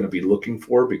what they're going to be looking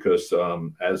for, because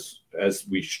as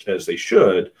they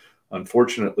should,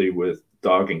 unfortunately, with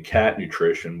dog and cat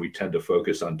nutrition, we tend to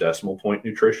focus on decimal point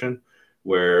nutrition,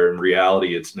 where in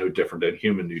reality, it's no different than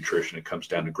human nutrition. It comes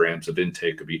down to grams of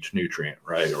intake of each nutrient,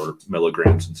 right? Or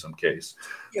milligrams in some case.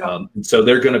 Yeah. And so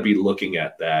they're going to be looking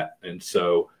at that. And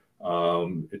so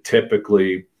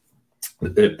typically,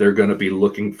 if they're going to be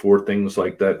looking for things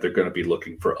like that, they're going to be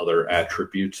looking for other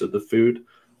attributes of the food.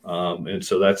 And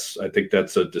so I think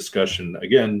that's a discussion,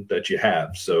 again, that you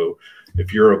have. So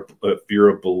if you're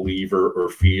a believer or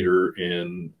feeder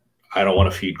in, I don't want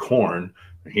to feed corn,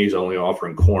 he's only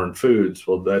offering corn foods,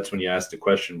 well, that's when you ask the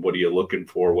question, what are you looking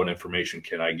for? What information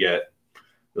can I get?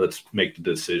 Let's make the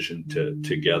decision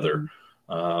together.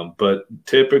 But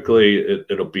typically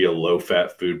it'll be a low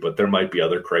fat food, but there might be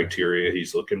other criteria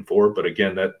he's looking for. But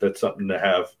again, that's something to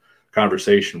have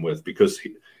conversation with, because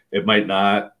it might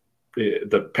not,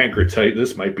 the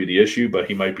pancreatitis might be the issue, but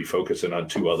he might be focusing on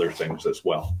 2 other things as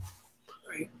well.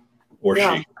 Right. Or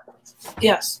she.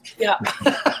 Yes. Yeah.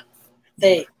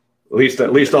 They.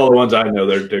 At least all the ones I know,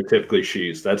 they're typically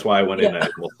she's. That's why I went into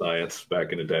animal science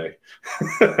back in the day.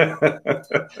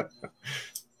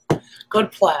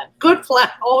 Good plan. Good plan.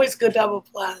 Always good to have a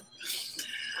plan.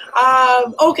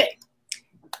 Okay.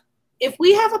 If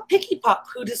we have a picky pup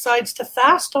who decides to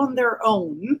fast on their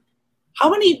own, how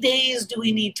many days do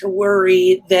we need to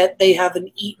worry that they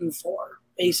haven't eaten for?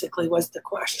 Basically was the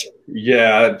question.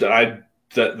 Yeah,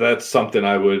 that's something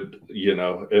I would,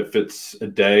 if it's a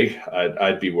day,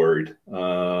 I'd be worried.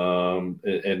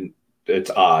 And it's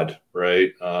odd,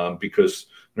 right? Because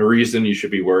the reason you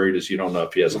should be worried is you don't know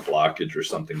if he has a blockage or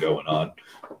something going on.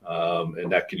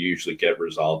 And that can usually get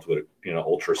resolved with,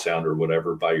 ultrasound or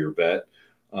whatever by your vet.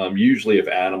 Usually if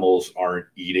animals aren't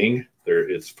eating,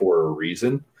 it's for a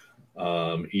reason.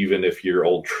 Even if your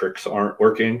old tricks aren't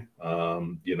working,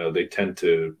 they tend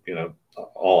to,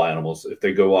 all animals, if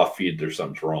they go off feed, there's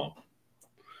something's wrong.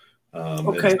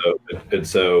 Okay. And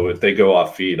so if they go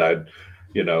off feed,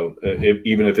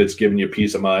 even if it's giving you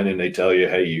peace of mind and they tell you,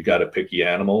 hey, you got a picky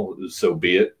animal, so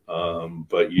be it.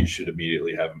 But you should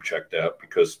immediately have them checked out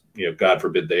because, God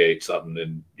forbid they ate something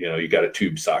and, you got a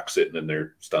tube sock sitting in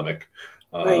their stomach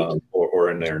Right.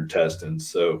 or in their intestines.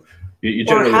 So you Or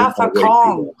generally half a want to wait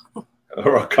Kong.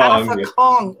 or a Half Kong. a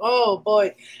Kong. Oh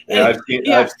boy. Yeah,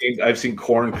 Yeah. I've seen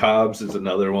corn cobs is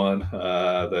another one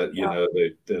that Yeah.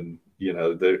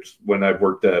 there's when I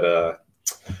worked at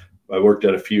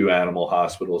a few animal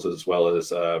hospitals as well as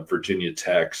Virginia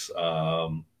Tech's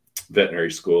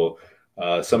veterinary school.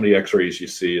 Some of the X-rays you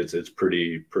see, it's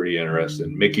pretty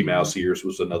interesting. Mickey Mouse ears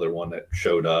was another one that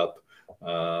showed up.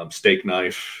 Steak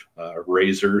knife,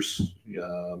 razors,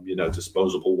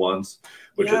 disposable ones.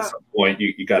 Which at some point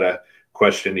you got to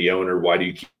question the owner. Why do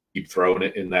you keep throwing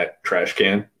it in that trash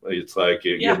can? It's like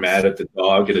you're mad at the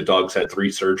dog, and the dog's had 3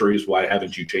 surgeries. Why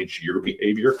haven't you changed your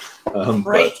behavior?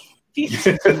 Right.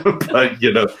 But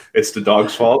it's the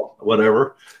dog's fault,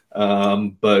 whatever.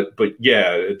 But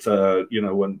yeah, it's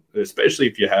when, especially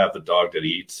if you have a dog that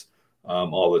eats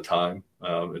all the time,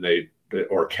 and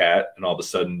or a cat, and all of a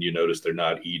sudden you notice they're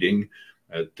not eating,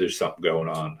 there's something going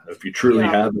on. If you truly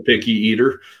have a picky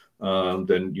eater,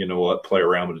 then you know what, play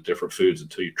around with the different foods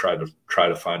until you try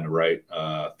to find the right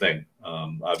thing.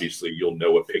 Obviously, you'll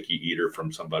know a picky eater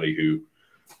from somebody who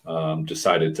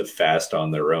decided to fast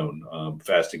on their own.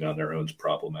 Fasting on their own is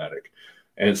problematic,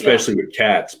 and especially with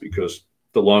cats, because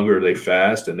the longer they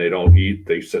fast and they don't eat,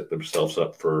 they set themselves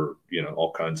up for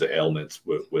all kinds of ailments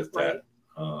with that.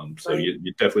 So you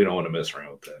definitely don't want to mess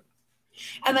around with that.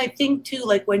 And I think too,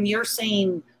 like when you're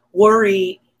saying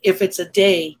worry if it's a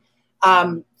day,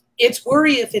 it's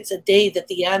worry if it's a day that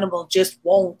the animal just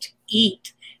won't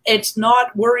eat. It's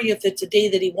not worry if it's a day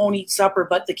that he won't eat supper,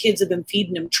 but the kids have been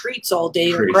feeding him treats all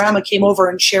day, or grandma came over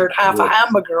and shared half a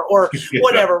hamburger or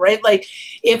whatever, right? Like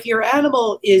if your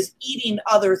animal is eating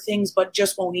other things but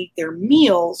just won't eat their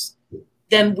meals,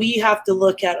 then we have to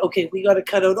look at, okay, we got to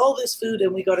cut out all this food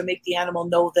and we got to make the animal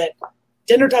know that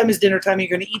dinner time is dinner time. You're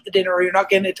going to eat the dinner or you're not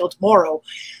getting it till tomorrow.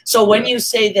 So when you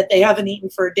say that they haven't eaten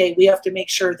for a day, we have to make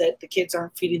sure that the kids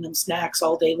aren't feeding them snacks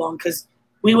all day long, because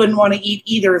we wouldn't want to eat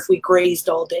either if we grazed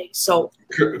all day. So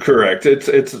correct.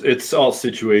 It's all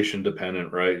situation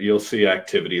dependent, right? You'll see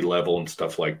activity level and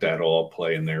stuff like that all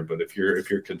play in there. But if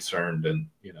you're concerned, then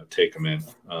take them in.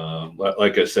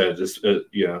 Like I said, just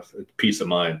peace of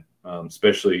mind.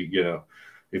 Especially,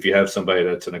 if you have somebody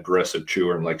that's an aggressive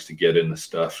chewer and likes to get into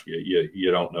stuff,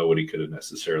 you don't know what he could have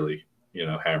necessarily,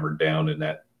 hammered down in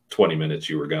that 20 minutes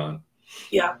you were gone.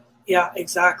 Yeah,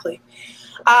 exactly.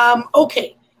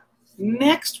 Okay,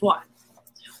 next one.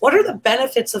 What are the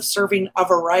benefits of serving a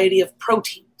variety of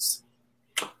proteins?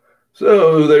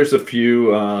 So there's a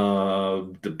few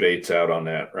debates out on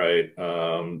that, right?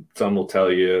 Some will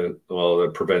tell you, well,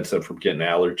 it prevents them from getting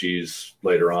allergies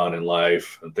later on in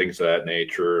life and things of that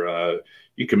nature.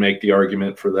 You can make the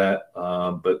argument for that,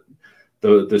 but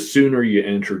the sooner you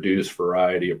introduce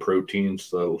variety of proteins,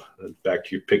 so back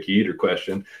to your picky eater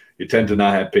question, you tend to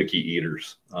not have picky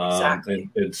eaters. Exactly.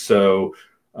 And so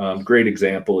great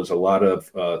example is a lot of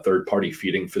third-party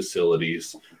feeding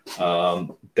facilities.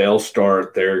 They'll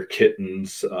start their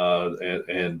kittens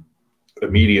and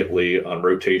immediately on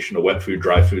rotation of wet food,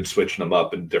 dry food, switching them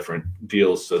up in different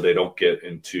deals so they don't get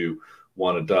into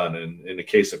one and done. And in the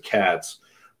case of cats,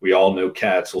 we all know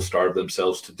cats will starve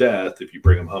themselves to death if you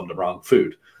bring them home the wrong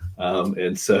food.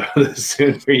 And so the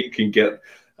sooner you can get,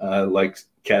 like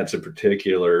cats in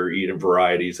particular, eating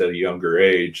varieties at a younger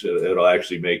age, it'll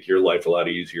actually make your life a lot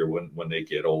easier when they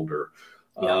get older.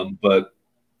 But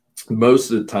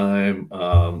most of the time,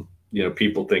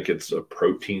 people think it's a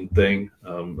protein thing.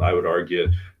 I would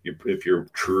argue if you're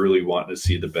truly wanting to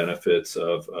see the benefits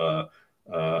of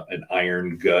an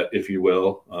iron gut, if you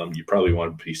will, you probably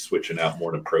want to be switching out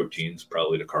more to proteins,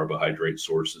 probably to carbohydrate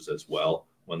sources as well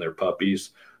when they're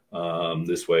puppies.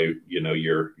 This way,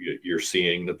 you're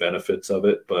seeing the benefits of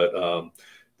it. But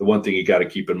the one thing you got to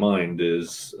keep in mind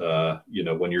is,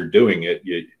 when you're doing it,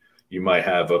 you might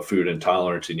have a food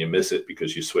intolerance and you miss it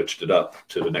because you switched it up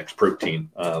to the next protein.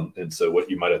 And so what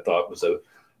you might have thought was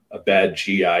a bad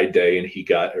GI day and he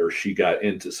got or she got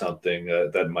into something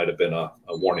that might have been a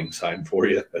warning sign for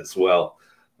you as well.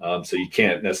 So you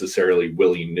can't necessarily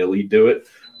willy-nilly do it.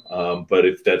 But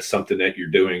if that's something that you're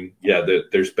doing,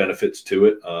 there's benefits to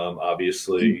it.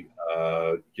 Obviously,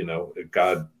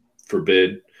 God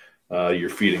forbid, you're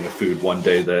feeding a food one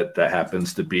day that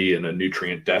happens to be in a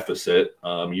nutrient deficit.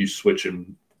 You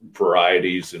switching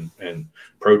varieties and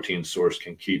protein source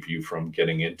can keep you from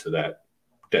getting into that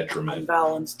detriment.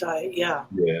 Unbalanced diet. Yeah.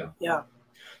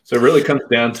 So it really comes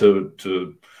down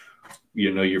to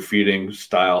your feeding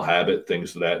style, habit,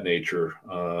 things of that nature.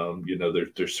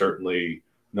 There's certainly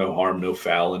no harm, no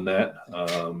foul in that.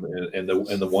 And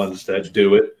the ones that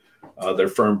do it, they're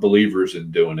firm believers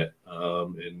in doing it.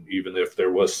 And even if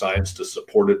there was science to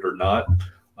support it or not,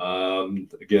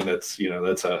 again, that's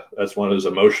one of those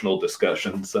emotional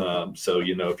discussions. So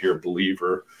if you're a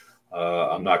believer,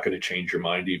 I'm not going to change your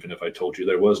mind, even if I told you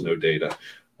there was no data.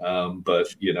 But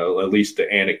at least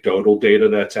the anecdotal data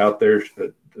that's out there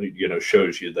that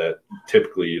shows you that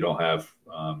typically you don't have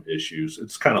issues.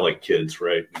 It's kind of like kids,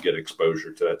 right? You get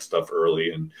exposure to that stuff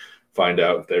early and find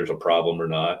out if there's a problem or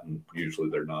not, and usually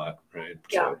they're not, right?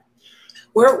 Yeah. So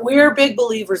we're big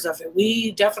believers of it.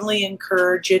 We definitely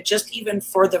encourage it, just even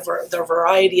for the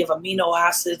variety of amino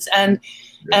acids, and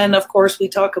of course we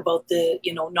talk about the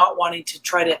not wanting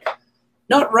to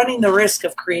not running the risk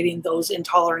of creating those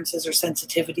intolerances or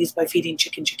sensitivities by feeding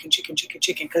chicken,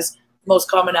 because most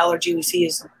common allergy we see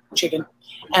is chicken,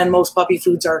 and most puppy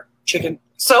foods are chicken.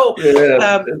 So,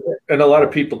 and a lot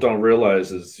of people don't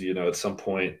realize is, at some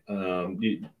point,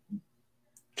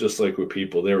 just like with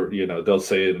people, they'll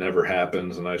say it never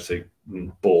happens, and I say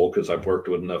bull, because I've worked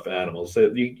with enough animals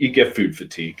that you get food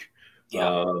fatigue,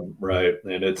 right?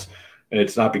 And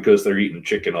it's not because they're eating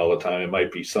chicken all the time. It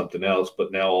might be something else,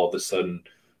 but now all of a sudden,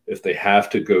 if they have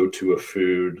to go to a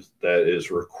food that is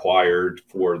required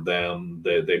for them,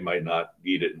 they might not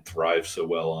eat it and thrive so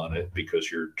well on it,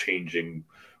 because you're changing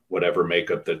whatever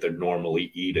makeup that they're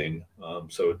normally eating.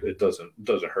 So it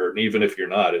doesn't hurt. And even if you're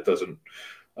not, it doesn't,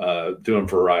 doing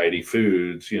variety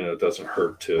foods, it doesn't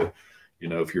hurt to,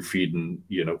 if you're feeding,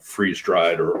 freeze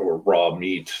dried or raw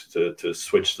meat, to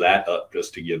switch that up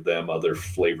just to give them other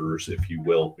flavors, if you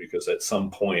will, because at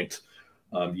some point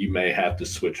you may have to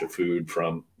switch a food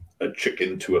from a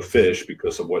chicken to a fish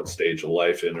because of what stage of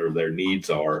life in or their needs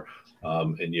are.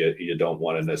 And yet you don't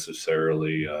want to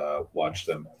necessarily watch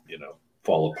them,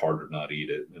 fall apart or not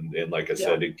eat it. And like I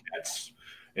said, in cats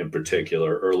in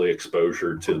particular, early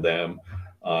exposure to them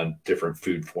on different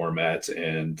food formats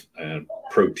and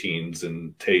proteins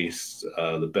and tastes,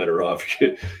 the better off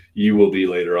you will be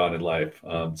later on in life,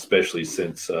 especially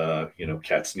since,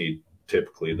 cats need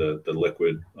typically the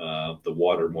liquid, the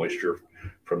water moisture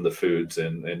from the foods.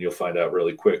 And you'll find out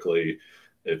really quickly,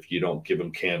 if you don't give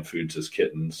them canned foods as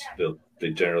kittens, they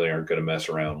generally aren't going to mess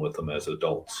around with them as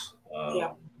adults.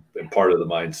 And part of the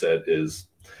mindset is,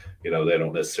 they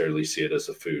don't necessarily see it as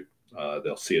a food.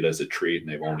 They'll see it as a treat,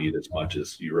 and they won't eat as much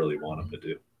as you really want them to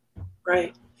do.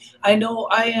 Right. I know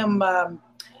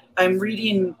I'm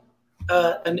reading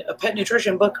a pet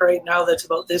nutrition book right now that's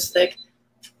about this thick.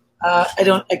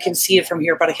 I can see it from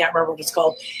here, but I can't remember what it's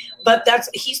called. But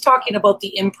he's talking about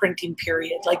the imprinting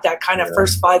period, like that kind of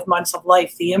first 5 months of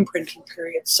life, the imprinting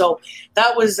period. So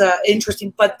that was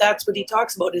interesting. But that's what he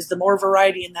talks about, is the more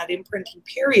variety in that imprinting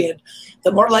period,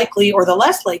 the more likely or the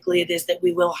less likely it is that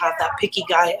we will have that picky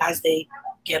guy as they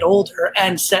get older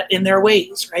and set in their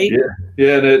ways, right?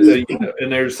 Yeah.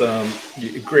 And there's a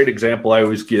great example I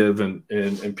always give, and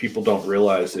people don't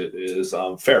realize it, is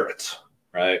ferrets.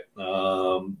 Right.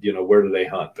 Where do they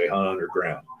hunt? They hunt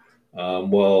underground.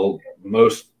 Well,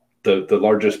 the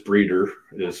largest breeder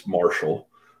is Marshall.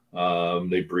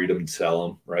 They breed them and sell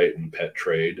them, right, in pet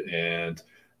trade. And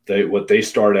what they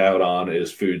start out on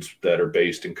is foods that are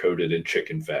based and coated in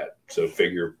chicken fat. So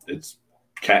figure it's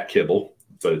cat kibble,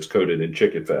 but it's coated in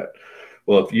chicken fat.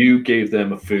 Well, if you gave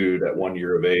them a food at 1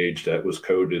 year of age that was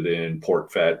coated in pork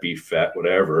fat, beef fat,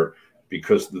 whatever,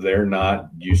 because they're not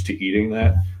used to eating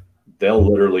that, they'll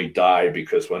literally die,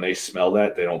 because when they smell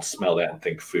that, they don't smell that and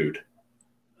think food,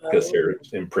 because they're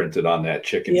imprinted on that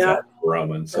chicken fat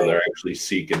aroma. And so they're actually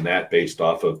seeking that based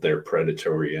off of their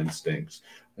predatory instincts.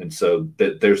 And so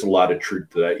there's a lot of truth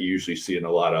to that. You usually see in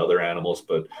a lot of other animals,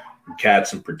 but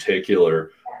cats in particular,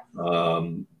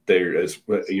 even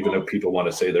though people want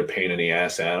to say they're pain in the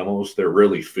ass animals, they're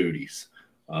really foodies,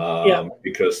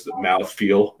 because the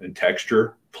mouthfeel and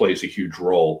texture plays a huge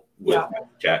role with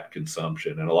cat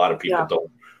consumption. And a lot of people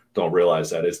don't realize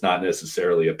that it's not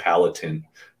necessarily a palatin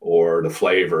or the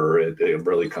flavor. It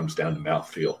really comes down to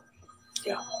mouthfeel.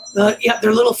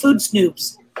 They're little food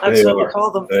snoops. That's what we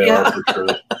call them.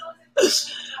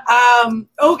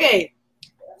 Okay.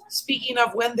 Speaking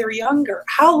of when they're younger,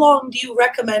 how long do you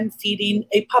recommend feeding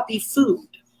a puppy food?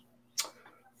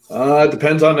 It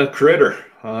depends on the critter.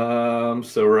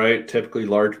 Typically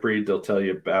large breed, they'll tell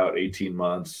you about 18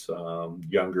 months,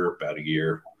 younger, about a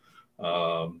year.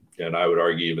 And I would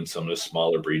argue even some of the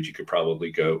smaller breeds, you could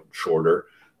probably go shorter.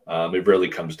 It really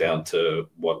comes down to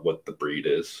what the breed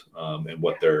is, and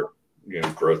what their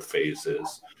growth phase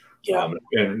is.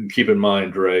 And keep in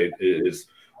mind, right, is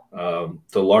The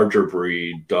larger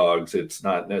breed dogs, it's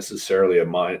not necessarily a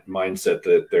mindset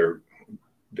that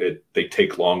they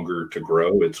take longer to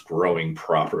grow. It's growing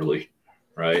properly,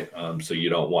 right? So you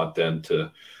don't want them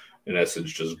to, in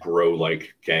essence, just grow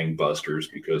like gangbusters,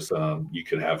 because you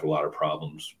can have a lot of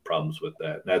problems with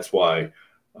that. And that's why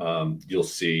you'll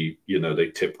see, they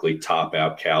typically top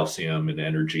out calcium and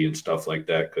energy and stuff like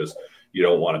that, because you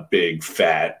don't want a big,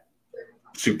 fat,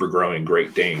 super growing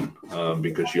Great Dane,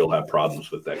 because you'll have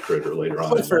problems with that critter later on.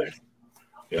 Clifford.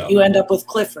 Yeah. You end up with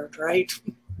Clifford, right?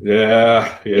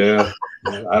 Yeah.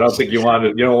 I don't think you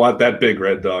don't want that big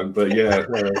red dog, but yeah.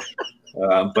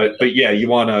 But yeah, you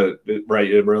want to, right.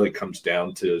 It really comes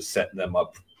down to setting them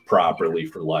up properly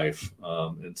for life.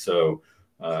 And so,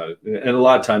 and a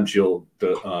lot of times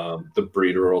the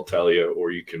breeder will tell you,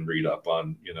 or you can read up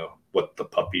on, what the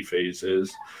puppy phase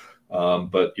is.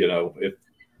 But, if,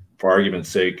 for argument's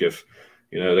sake, if,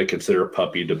 they consider a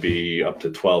puppy to be up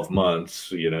to 12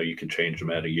 months, you can change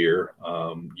them at a year.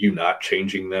 You not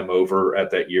changing them over at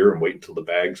that year and wait until the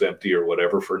bag's empty or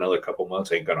whatever for another couple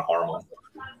months ain't going to harm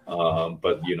them.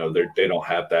 But, they don't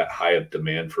have that high of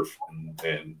demand for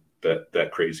and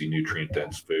that crazy nutrient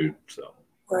dense food. So.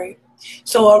 Right.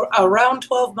 So around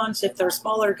 12 months if they're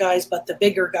smaller guys, but the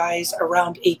bigger guys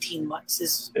around 18 months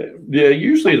is. Yeah,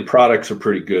 usually the products are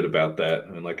pretty good about that.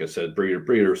 And like I said,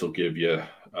 breeders will give you,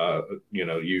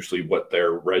 usually what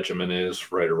their regimen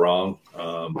is, right or wrong.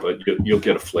 But you'll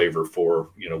get a flavor for,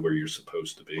 where you're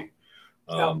supposed to be.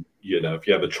 If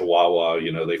you have a Chihuahua,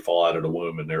 they fall out of the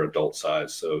womb and they're adult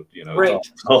size. So, right.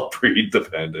 It's all breed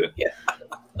dependent. Yeah.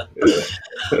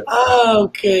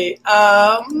 Okay.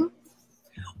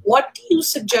 What do you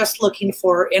suggest looking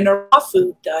for in a raw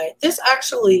food diet? This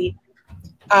actually,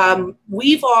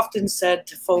 we've often said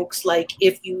to folks, like,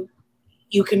 if you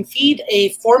can feed a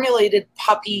formulated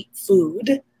puppy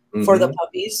food for the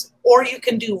puppies, or you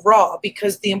can do raw,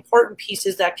 because the important piece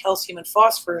is that calcium and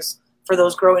phosphorus for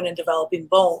those growing and developing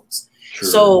bones. Sure.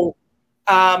 So,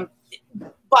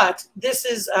 but this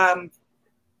is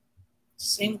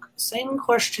same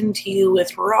question to you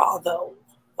with raw, though.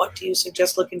 What do you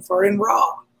suggest looking for in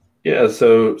raw? Yeah,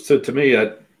 so to me,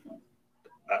 I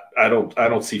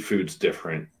don't see foods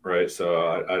different, right?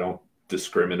 So I don't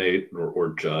discriminate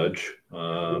or judge.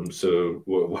 And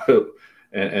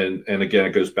again,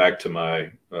 it goes back to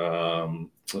my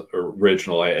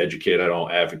original: I educate, I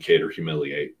don't advocate or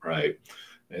humiliate, right?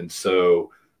 And so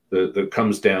that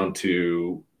comes down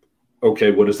to,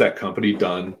 okay, what has that company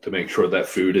done to make sure that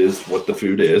food is what the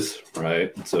food is,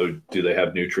 right? And so do they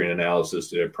have nutrient analysis?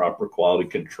 Do they have proper quality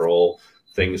control?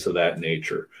 Things of that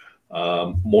nature.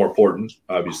 More important,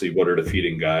 obviously, what are the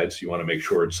feeding guides? You want to make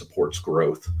sure it supports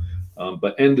growth.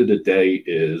 But end of the day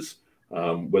is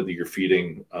whether you're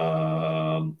feeding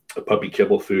a puppy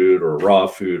kibble food or raw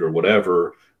food or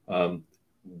whatever,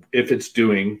 if it's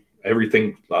doing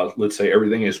everything, let's say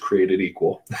everything is created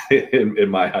equal in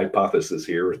my hypothesis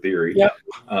here, or theory. Yep.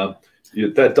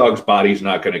 That dog's body's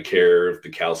not going to care if the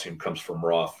calcium comes from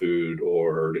raw food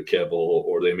or the kibble,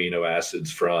 or the amino acids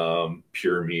from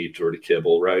pure meat or the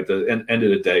kibble, right? The end of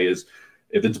the day is,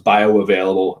 if it's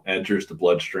bioavailable, enters the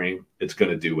bloodstream, it's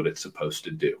going to do what it's supposed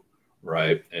to do,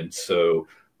 right? And so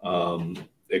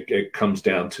it comes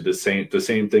down to the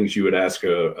same things you would ask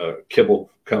a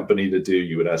kibble company to do,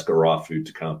 you would ask a raw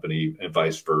food company, and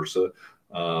vice versa.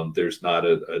 There's not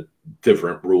a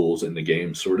different rules in the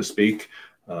game, so to speak.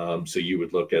 So you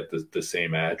would look at the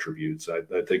same attributes. I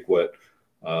think what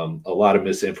a lot of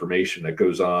misinformation that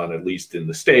goes on, at least in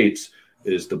the States,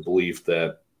 is the belief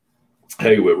that,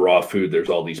 hey, with raw food, there's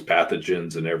all these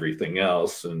pathogens and everything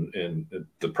else. And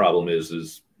the problem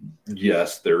is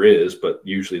yes, there is, but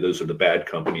usually those are the bad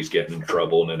companies getting in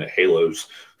trouble, and then it halos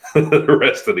the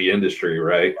rest of the industry,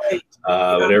 right?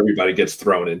 And everybody gets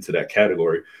thrown into that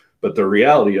category. But the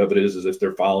reality of it is if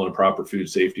they're following proper food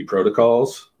safety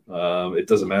protocols, it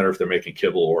doesn't matter if they're making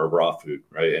kibble or raw food,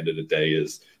 right? End of the day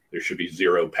is there should be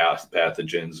zero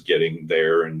pathogens getting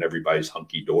there, and everybody's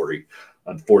hunky-dory.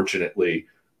 Unfortunately,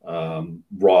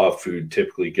 raw food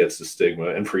typically gets the stigma,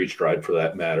 and freeze-dried for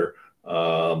that matter,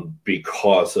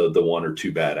 because of the one or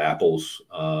two bad apples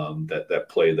that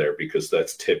play there, because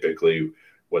that's typically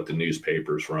what the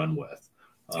newspapers run with.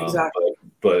 Exactly.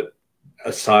 But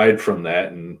aside from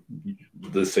that, and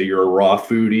let's say you're a raw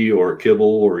foodie or a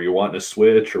kibble, or you're wanting to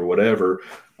switch or whatever,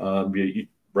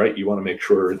 right? You want to make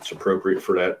sure it's appropriate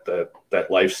for that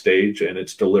life stage, and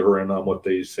it's delivering on what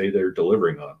they say they're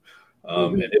delivering on.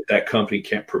 And if that company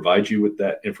can't provide you with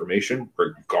that information,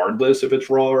 regardless if it's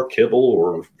raw or kibble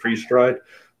or freeze-dried,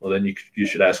 well, then you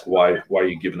should ask why are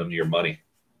you giving them your money,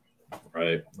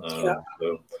 right?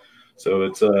 So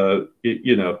it's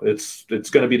you know, it's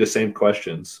going to be the same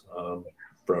questions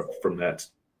from that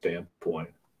standpoint.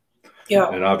 Yeah.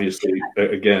 And obviously,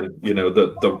 again, you know,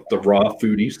 the raw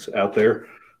foodies out there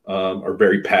are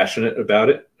very passionate about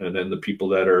it, and then the people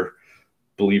that are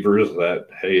believers that,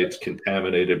 hey, it's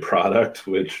contaminated product,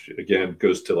 which again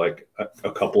goes to like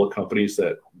a couple of companies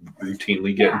that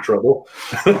routinely get in trouble.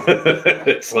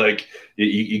 It's like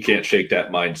you can't shake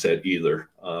that mindset either.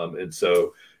 And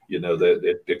so, you know,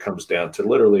 that it comes down to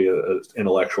literally a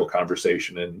intellectual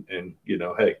conversation, and you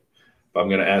know, hey, if I'm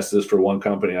going to ask this for one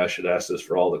company, I should ask this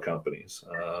for all the companies.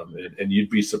 And you'd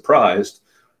be surprised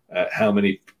at how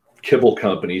many kibble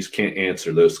companies can't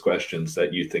answer those questions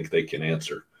that you think they can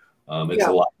answer. It's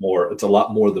a lot more. It's a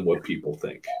lot more than what people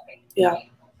think. Yeah,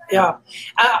 yeah.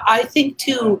 I think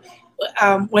too,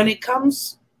 when it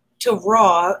comes to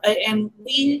raw, and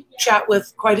we chat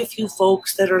with quite a few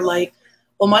folks that are like,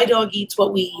 well, my dog eats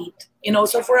what we eat. You know,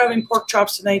 so if we're having pork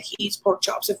chops tonight, he eats pork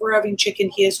chops. If we're having chicken,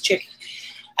 he has chicken.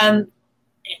 And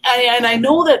I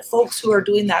know that folks who are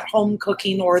doing that home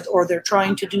cooking, or they're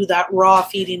trying to do that raw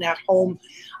feeding at home,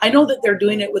 I know that they're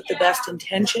doing it with the best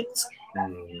intentions.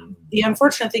 The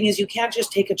unfortunate thing is you can't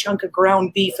just take a chunk of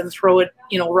ground beef and throw it,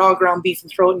 you know, raw ground beef,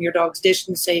 and throw it in your dog's dish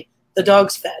and say the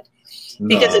dog's fed,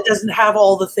 because it doesn't have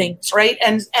all the things, right?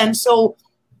 And so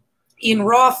in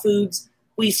raw foods,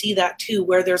 we see that too,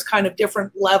 where there's kind of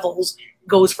different levels,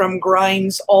 goes from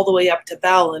grinds all the way up to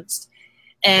balanced.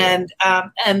 And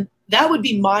that would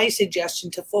be my suggestion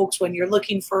to folks when you're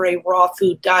looking for a raw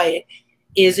food diet,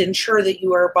 is ensure that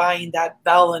you are buying that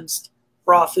balanced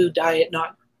raw food diet,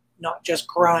 not just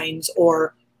grinds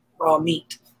or raw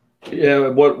meat. Yeah,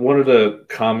 one of the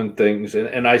common things,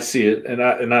 and I see it, and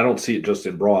I don't see it just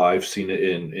in raw. I've seen it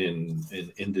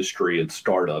in industry and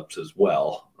startups as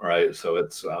well, right? So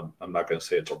it's I'm not going to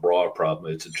say it's a raw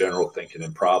problem. It's a general thinking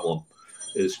and problem.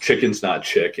 Is chicken's not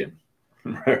chicken,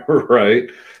 right?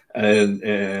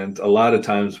 And a lot of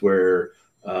times where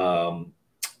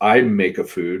I make a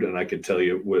food, and I can tell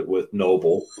you with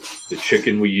Noble, the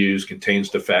chicken we use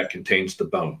contains the fat, contains the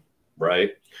bone,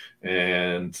 right?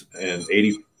 And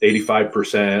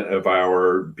 85% of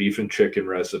our beef and chicken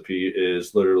recipe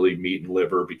is literally meat and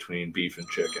liver between beef and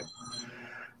chicken.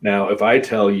 Now, if I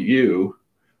tell you,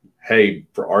 hey,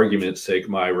 for argument's sake,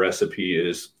 my recipe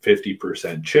is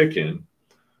 50% chicken,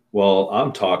 well,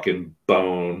 I'm talking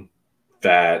bone,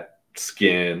 fat,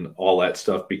 skin, all that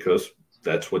stuff, because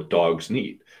that's what dogs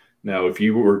need. Now, if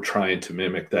you were trying to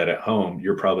mimic that at home,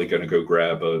 you're probably going to go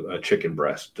grab a chicken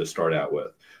breast to start out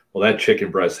with. Well, that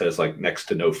chicken breast has like next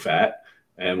to no fat.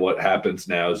 And what happens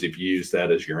now is if you use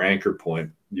that as your anchor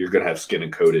point, you're going to have skin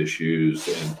and coat issues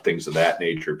and things of that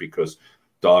nature, because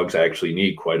dogs actually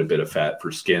need quite a bit of fat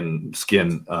for skin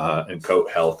and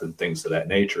coat health and things of that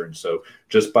nature. And so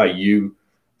just by you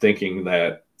thinking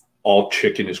that all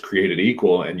chicken is created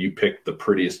equal and you pick the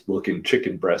prettiest looking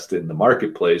chicken breast in the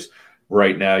marketplace,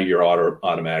 right now you're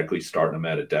automatically starting them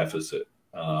at a deficit.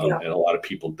 And a lot of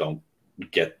people don't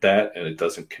get that, and it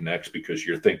doesn't connect, because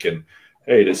you're thinking,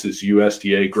 hey, this is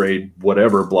USDA grade,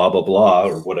 whatever, blah, blah, blah,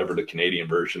 or whatever the Canadian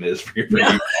version is for you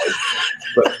guys.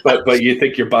 But you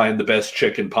think you're buying the best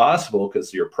chicken possible because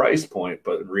of your price point.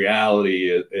 But in reality,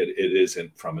 it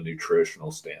isn't from a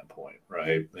nutritional standpoint,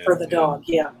 right? For the dog,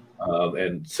 yeah.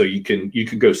 And so you can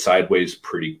go sideways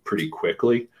pretty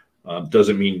quickly.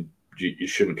 Doesn't mean you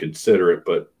shouldn't consider it,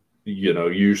 but you know,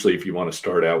 usually if you want to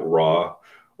start out raw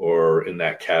or in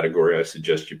that category, I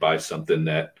suggest you buy something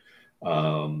that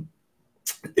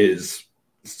is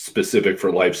specific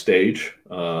for life stage.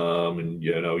 And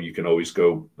you know, you can always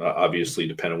go, obviously,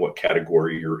 depending on what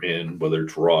category you're in, whether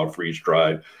it's raw, freeze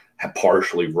dried,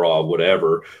 partially raw,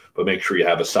 whatever. But make sure you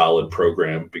have a solid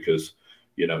program, because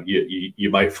you know, you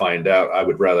might find out I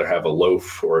would rather have a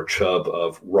loaf or a chub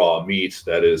of raw meat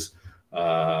that is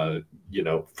you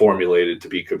know, formulated to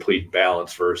be complete and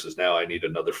balanced, versus now I need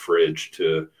another fridge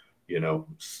to, you know,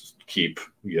 keep,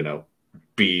 you know,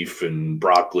 beef and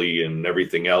broccoli and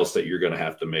everything else that you're going to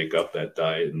have to make up that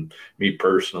diet. And me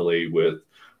personally, with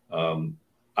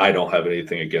I don't have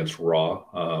anything against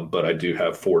raw, but I do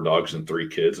have 4 dogs and 3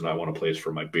 kids, and I want a place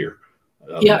for my beer.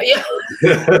 Yeah.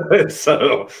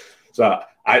 So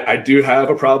I do have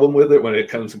a problem with it when it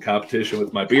comes in competition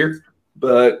with my beer.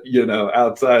 But, you know,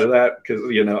 outside of that, because,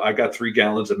 you know, I got 3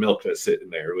 gallons of milk that's sitting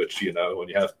there, which, you know, when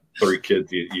you have 3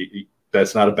 kids,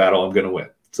 that's not a battle I'm going to win.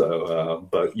 So,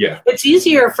 but yeah. It's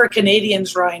easier for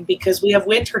Canadians, Ryan, because we have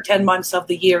winter 10 months of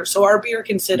the year, so our beer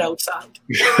can sit outside.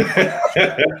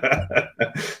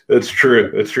 That's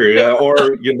true. That's true. Yeah.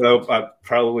 Or, you know,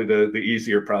 probably the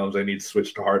easier problems, I need to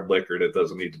switch to hard liquor that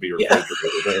doesn't need to be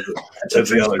refrigerated. That's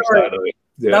the other side of it.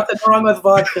 Yeah. Nothing wrong with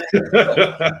vodka.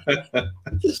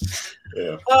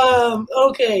 Yeah.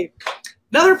 Okay.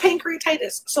 Another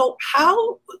pancreatitis. So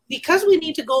how, because we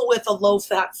need to go with a low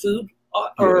fat food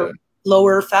or Yeah.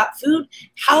 lower fat food,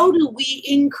 how do we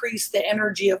increase the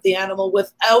energy of the animal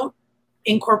without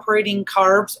incorporating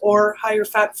carbs or higher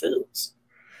fat foods?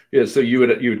 Yeah. So you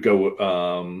would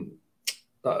go,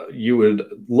 you would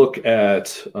look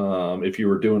at, if you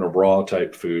were doing a raw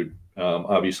type food,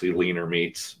 obviously leaner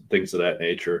meats, things of that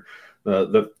nature.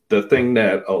 The thing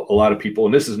that a lot of people,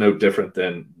 and this is no different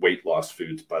than weight loss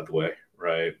foods, by the way,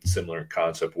 right? Similar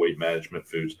concept, weight management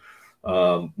foods.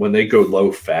 When they go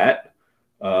low fat,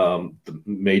 the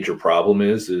major problem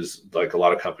is like a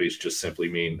lot of companies just simply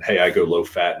mean, hey, I go low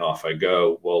fat and off I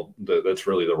go. Well, that's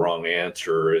really the wrong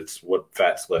answer. It's what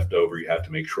fat's left over. You have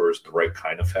to make sure it's the right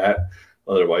kind of fat.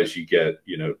 Otherwise, you get,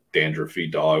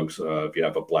 dandruffy dogs. If you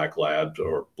have a black lab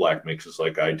or black mixes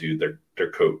like I do,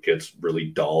 their coat gets really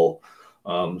dull.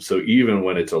 So even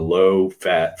when it's a low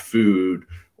fat food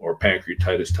or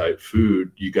pancreatitis type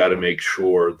food, you got to make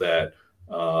sure that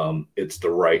it's the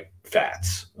right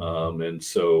fats. And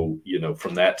so,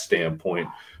 from that standpoint,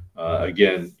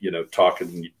 again,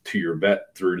 talking to your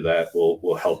vet through that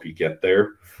will help you get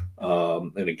there.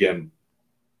 And again,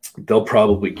 they'll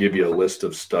probably give you a list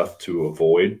of stuff to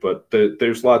avoid, but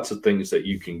there's lots of things that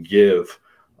you can give.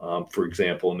 For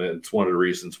example, and it's one of the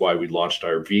reasons why we launched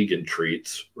our vegan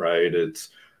treats, right?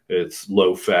 It's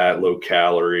low fat, low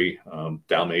calorie,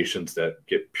 Dalmatians that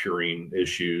get purine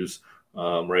issues,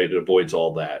 right? It avoids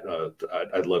all that.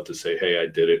 I'd love to say, hey, I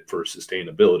did it for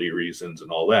sustainability reasons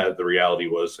and all that. The reality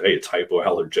was, hey, it's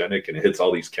hypoallergenic and it hits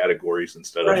all these categories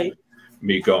instead of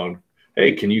me going,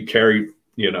 hey, can you carry,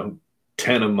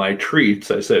 10 of my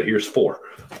treats? I said, here's 4,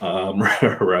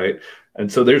 right?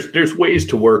 And so there's ways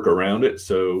to work around it.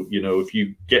 So, if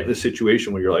you get in a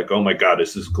situation where you're like, oh my God,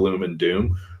 this is gloom and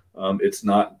doom, it's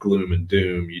not gloom and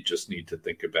doom. You just need to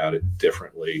think about it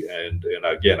differently. And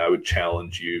again, I would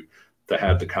challenge you to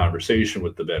have the conversation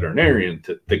with the veterinarian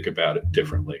to think about it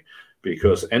differently,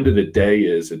 because end of the day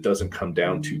it doesn't come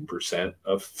down to percent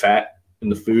of fat in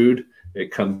the food.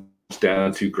 It comes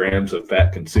down to grams of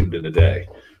fat consumed in a day.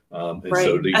 And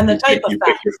so the type of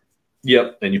fat.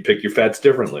 Yep. And you pick your fats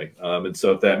differently. And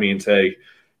so if that means, hey,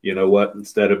 you know what,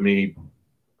 instead of me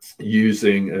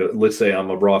using, let's say I'm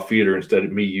a raw feeder, instead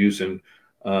of me using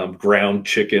ground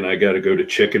chicken, I got to go to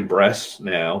chicken breasts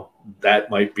now. That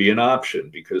might be an option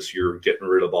because you're getting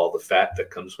rid of all the fat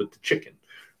that comes with the chicken,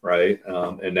 right?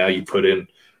 And now you put in,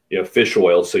 fish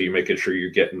oil, so you're making sure you're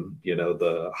getting,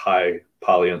 the high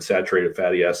polyunsaturated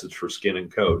fatty acids for skin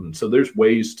and coat. And so there's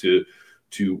ways to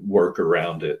work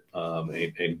around it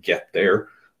and get there.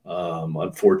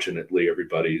 Unfortunately,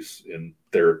 everybody's in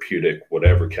therapeutic,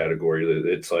 whatever category.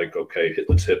 It's like, okay,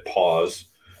 let's hit pause.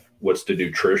 What's the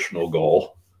nutritional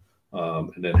goal?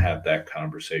 And then have that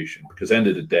conversation, because end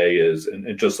of the day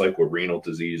and just like with renal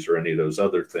disease or any of those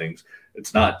other things,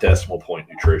 it's not decimal point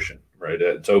nutrition, right?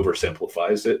 It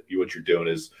oversimplifies it. What you're doing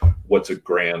is what's a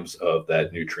grams of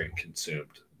that nutrient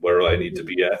consumed? Where do I need to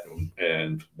be at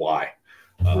and why?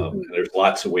 And there's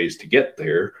lots of ways to get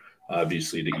there.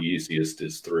 Obviously, the easiest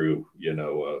is through,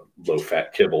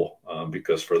 low-fat kibble,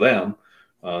 because for them,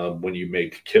 when you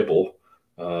make kibble,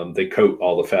 they coat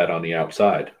all the fat on the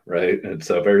outside, right? And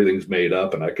so if everything's made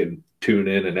up and I can tune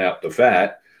in and out the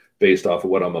fat based off of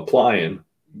what I'm applying,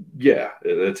 yeah,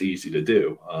 that's easy to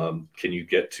do. Can you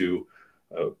get to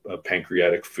a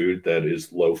pancreatic food that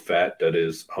is low fat, that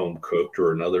is home cooked,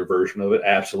 or another version of it?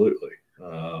 Absolutely.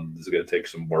 Is it going to take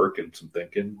some work and some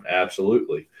thinking?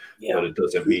 Absolutely. Yeah. But it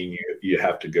doesn't mean you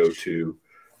have to go to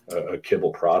a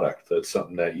kibble product. That's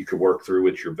something that you could work through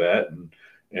with your vet. And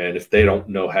if they don't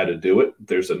know how to do it,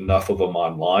 there's enough of them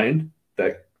online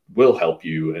that will help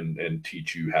you and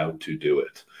teach you how to do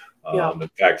it. In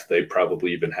fact, they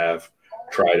probably even have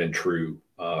tried and true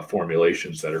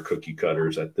formulations that are cookie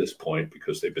cutters at this point,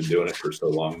 because they've been doing it for so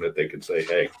long that they can say,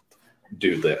 hey,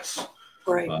 do this.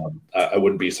 Right. I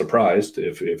wouldn't be surprised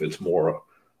if it's more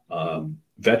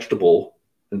vegetable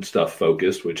and stuff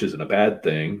focused, which isn't a bad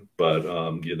thing, but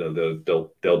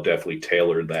they'll definitely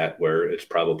tailor that where it's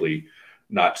probably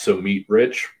not so meat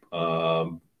rich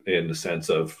in the sense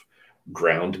of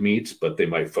ground meats, but they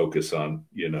might focus on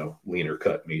leaner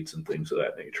cut meats and things of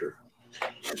that nature.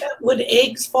 Would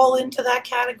eggs fall into that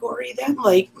category then?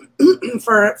 Like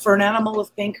for an animal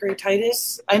with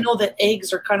pancreatitis, I know that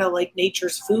eggs are kind of like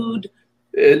nature's food.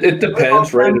 It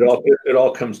depends, right? It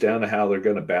all comes down to how they're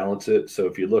going to balance it. So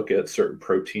if you look at certain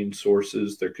protein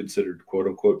sources, they're considered quote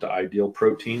unquote the ideal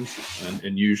proteins,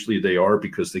 and usually they are,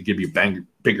 because they give you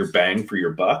bigger bang for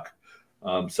your buck.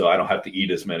 so I don't have to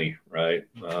eat as many, right?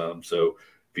 So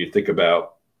if you think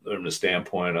about from the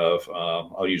standpoint of,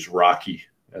 I'll use Rocky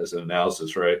as an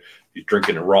analysis, right? You're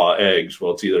drinking raw eggs.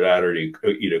 Well, it's either that or you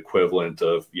eat equivalent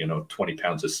of, 20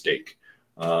 pounds of steak.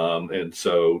 And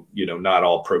so, not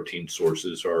all protein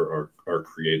sources are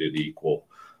created equal.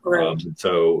 Right.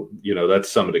 So,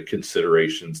 that's some of the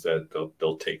considerations that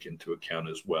they'll take into account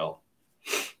as well.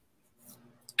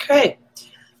 Okay.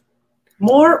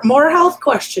 More health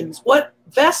questions. What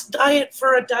best diet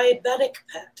for a diabetic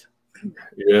pet?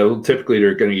 Yeah, well, typically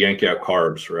they're going to yank out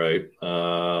carbs, right?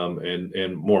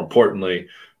 And more importantly,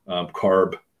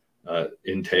 carb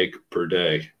intake per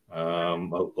day. A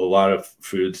lot of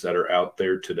foods that are out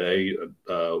there today,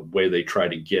 way they try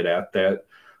to get at that,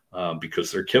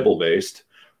 because they're kibble based,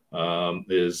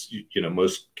 is,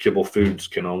 most kibble foods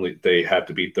they have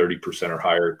to be 30% or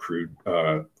higher crude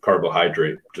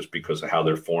carbohydrate, just because of how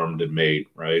they're formed and made,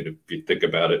 right? If you think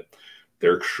about it,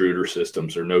 their extruder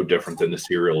systems are no different than the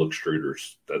cereal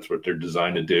extruders. That's what they're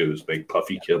designed to do, is make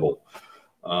puffy kibble.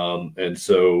 And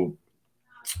so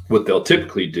what they'll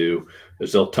typically do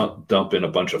is they'll dump in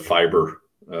a bunch of fiber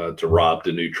to rob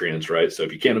the nutrients, right? So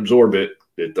if you can't absorb it,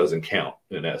 it doesn't count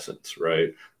in essence,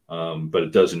 right? But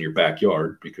it does in your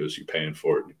backyard because you're paying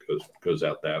for it, and it goes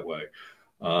out that way.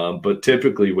 But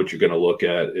typically what you're going to look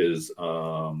at is,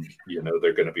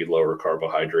 they're going to be lower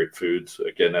carbohydrate foods.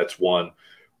 Again, that's one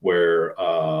where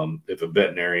if a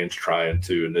veterinarian's trying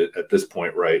to, and at this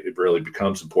point, right, it really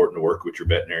becomes important to work with your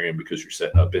veterinarian, because you're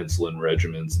setting up insulin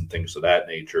regimens and things of that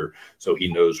nature, so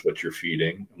he knows what you're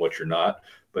feeding and what you're not.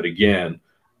 But again,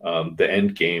 the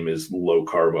end game is low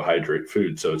carbohydrate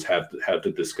food. So it's have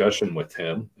the discussion with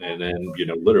him, and then,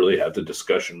 literally have the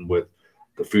discussion with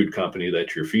the food company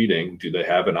that you're feeding. Do they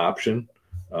have an option?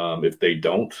 If they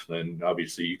don't, then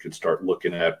obviously you could start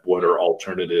looking at what are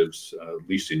alternatives, at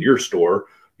least in your store.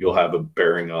 You'll have a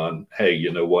bearing on, hey,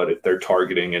 you know what, if they're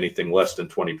targeting anything less than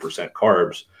 20%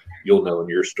 carbs, you'll know in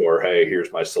your store, hey,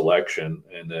 here's my selection.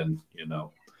 And then,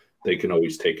 they can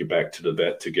always take it back to the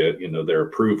vet to get, their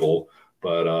approval.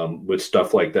 But with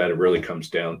stuff like that, it really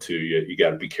comes down to you got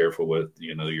to be careful with,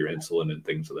 your insulin and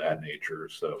things of that nature.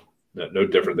 So no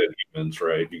different than humans,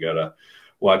 right? You got to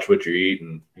watch what you eat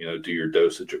and, do your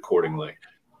dosage accordingly.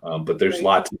 But there's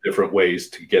lots of different ways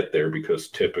to get there, because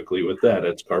typically with that,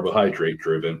 it's carbohydrate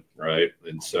driven, right?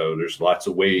 And so there's lots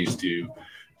of ways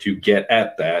to get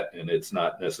at that, and it's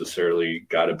not necessarily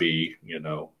got to be,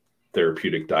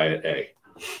 therapeutic diet A.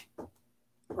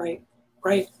 Right.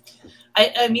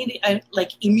 I mean,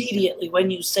 immediately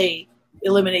when you say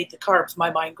eliminate the carbs,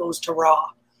 my mind goes to raw.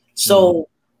 So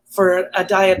for a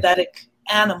diabetic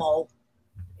animal,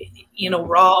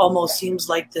 raw almost seems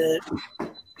like the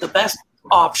best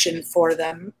option for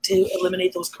them to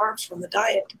eliminate those carbs from the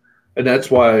diet. And that's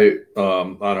why for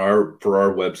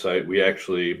our website, we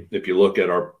actually, if you look at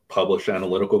our published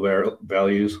analytical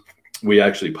values, we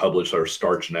actually publish our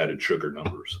starch and added sugar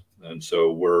numbers. And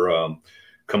so we're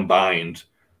combined,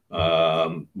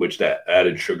 which that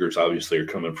added sugars obviously are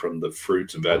coming from the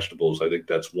fruits and vegetables. I think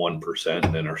that's 1%,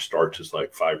 and then our starch is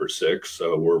like 5 or 6.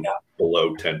 So we're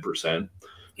below 10%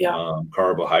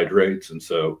 carbohydrates. And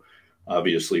so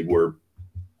obviously we're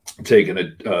taking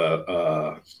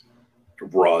a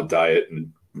raw diet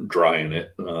and drying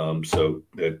it. So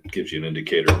that gives you an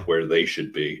indicator of where they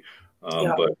should be.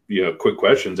 But, quick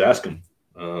questions, ask them,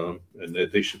 and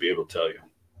they should be able to tell you.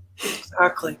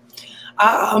 Exactly.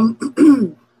 I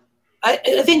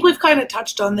think we've kind of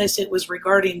touched on this. It was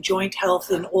regarding joint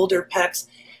health in older pets.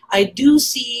 I do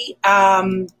see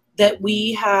that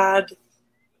we had,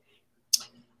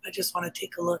 I just want to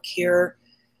take a look here.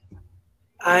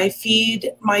 I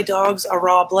feed my dogs a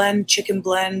raw blend, chicken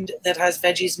blend that has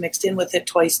veggies mixed in with it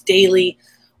twice daily.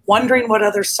 Wondering what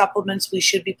other supplements we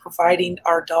should be providing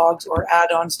our dogs or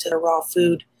add-ons to the raw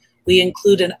food. We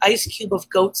include an ice cube of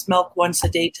goat's milk once a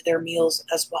day to their meals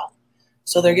as well.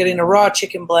 So they're getting a raw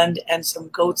chicken blend and some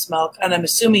goat's milk. And I'm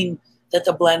assuming that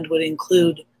the blend would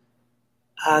include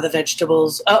the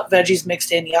veggies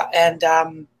mixed in,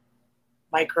 and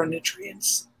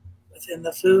micronutrients within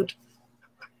the food.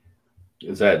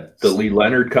 Is that the Lee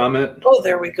Leonard comment? Oh,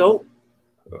 there we go.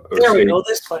 There we go.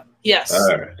 This one. Yes.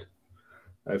 All right.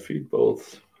 I feed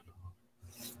both.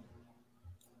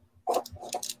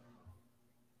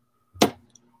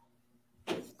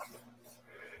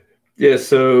 Yeah,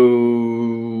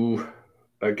 so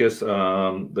I guess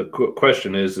the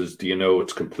question is do you know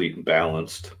it's complete and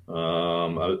balanced?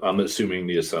 I'm assuming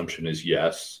the assumption is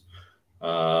yes.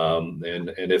 And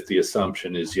if the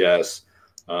assumption is yes,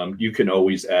 you can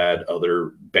always add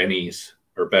other bennies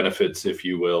or benefits, if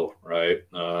you will, right?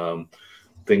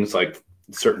 Things like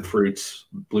certain fruits,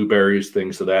 blueberries,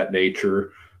 things of that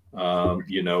nature.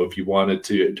 If you wanted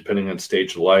to, depending on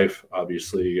stage of life,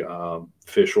 obviously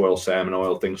fish oil, salmon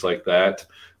oil, things like that,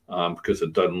 because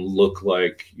it doesn't look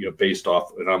like, based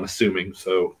off, and I'm assuming,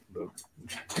 so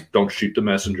don't shoot the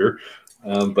messenger,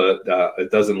 but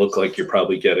it doesn't look like you're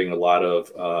probably getting a lot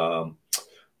of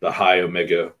the high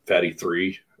omega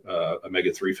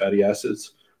omega 3 fatty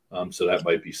acids. So that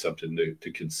might be something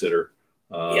to consider.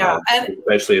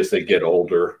 Especially as they get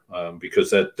older,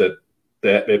 because that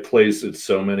it plays in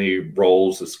so many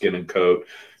roles: the skin and coat,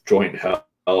 joint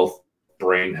health,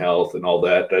 brain health, and all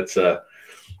that. That's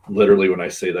literally, when I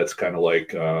say that's kind of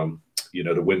like the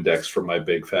Windex from my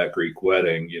big fat Greek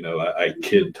wedding. I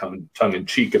kid tongue in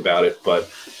cheek about it, but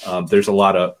there's a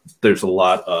lot of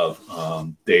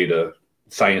data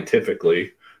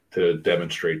scientifically to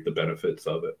demonstrate the benefits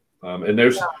of it. And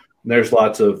there's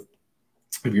lots of,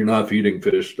 if you're not feeding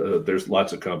fish, there's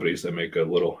lots of companies that make a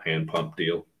little hand pump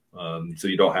deal. So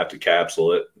you don't have to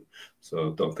capsule it.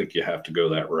 So don't think you have to go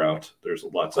that route. There's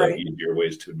lots of easier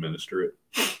ways to administer it.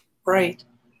 Right.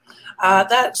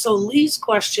 So Lee's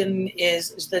question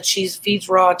is that she feeds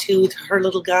raw to her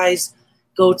little guys,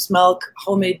 goat's milk,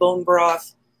 homemade bone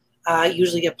broth,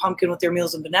 usually get pumpkin with their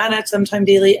meals and banana at some time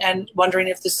daily, and wondering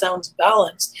if this sounds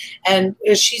balanced. And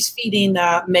she's feeding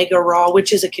Mega Raw,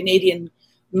 which is a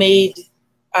Canadian-made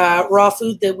raw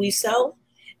food that we sell.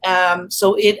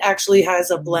 So it actually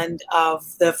has a blend of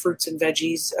the fruits and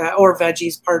veggies,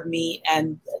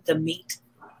 and the meat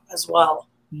as well.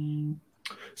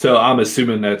 So I'm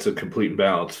assuming that's a complete and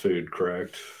balanced food,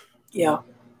 correct? Yeah.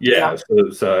 Yeah.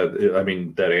 So I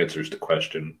mean, that answers the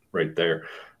question right there.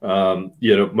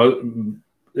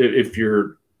 If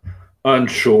you're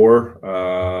unsure,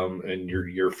 and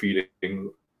you're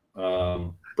feeding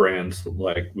brands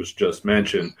like was just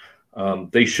mentioned,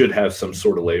 they should have some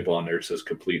sort of label on there that says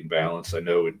complete and balanced. I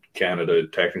know in Canada,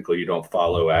 technically you don't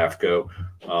follow AFCO,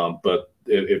 but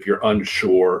if you're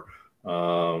unsure,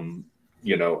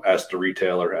 ask the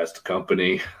retailer, ask the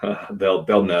company,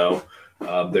 they'll know.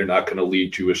 They're not going to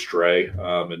lead you astray,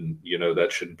 and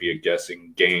that shouldn't be a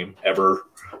guessing game ever.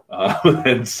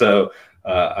 And so,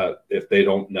 if they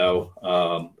don't know,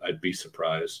 I'd be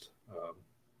surprised.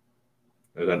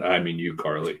 And then I mean you,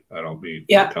 Carly. I don't mean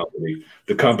the company.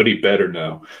 The company better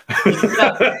know.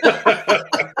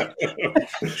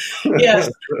 Yes.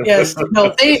 No,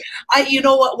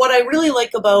 what I really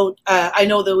like about, I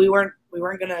know that we weren't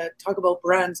going to talk about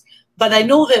brands, but I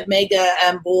know that Mega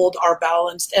and Bold are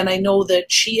balanced, and I know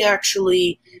that she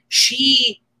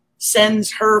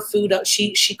sends her food out.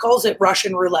 She calls it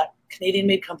Russian roulette,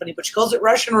 Canadian-made company, but she calls it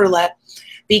Russian roulette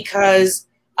because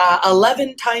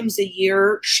 11 times a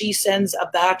year she sends a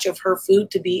batch of her food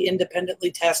to be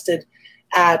independently tested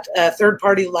at a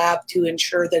third-party lab to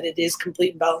ensure that it is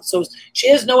complete and balanced. So she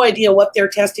has no idea what they're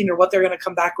testing or what they're going to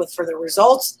come back with for the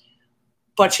results,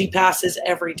 but she passes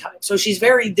every time. So she's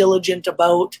very diligent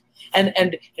about,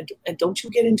 and don't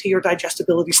you get into your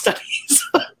digestibility studies.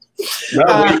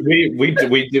 No,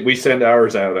 we send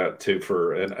ours out too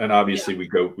and obviously we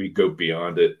go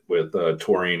beyond it with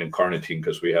taurine and carnitine,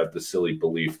 because we have the silly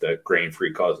belief that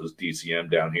grain-free causes DCM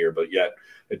down here, but yet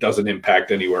it doesn't impact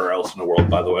anywhere else in the world,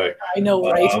 by the way. I know,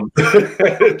 right?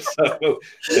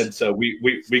 So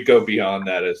we go beyond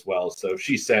that as well. So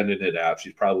she's sending it out.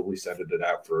 She's probably sending it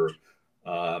out for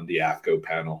the AFCO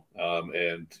panel.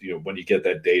 And when you get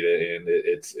that data in,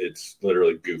 it's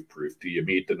literally goof proof. Do you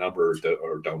meet the number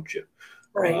or don't you?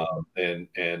 Right. And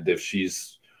if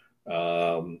she's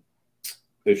routinely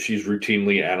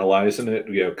analyzing it,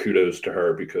 kudos to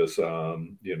her, because I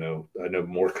know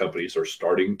more companies are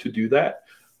starting to do that.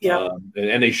 Yeah.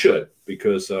 And they should,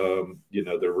 because the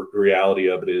reality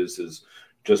of it is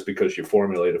just because you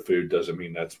formulate a food doesn't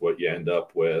mean that's what you end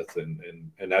up with,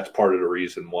 and that's part of the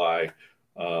reason why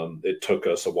it took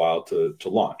us a while to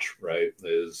launch. Right?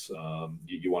 Is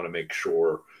you want to make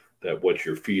sure that what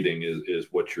you're feeding is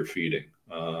what you're feeding,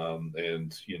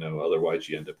 and otherwise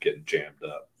you end up getting jammed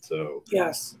up. So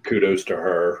yes, kudos to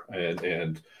her,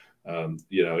 and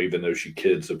even though she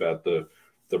kids about the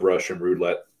Russian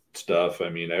roulette stuff, I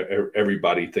mean,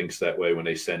 everybody thinks that way when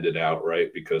they send it out,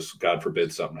 right? Because God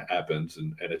forbid something happens,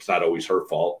 and it's not always her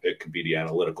fault. It could be the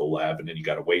analytical lab, and then you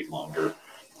got to wait longer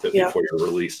before you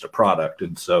release the product.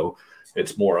 And so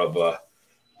it's more of I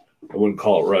wouldn't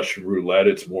call it Russian roulette.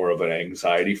 It's more of an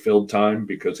anxiety-filled time,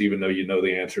 because even though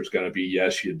the answer is going to be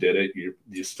yes, you did it,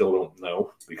 you still don't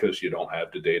know, because you don't have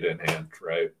the data in hand,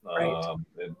 right?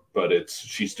 But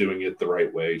she's doing it the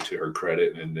right way, to her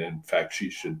credit, and in fact, she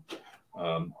should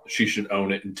own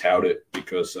it and tout it,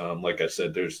 because like I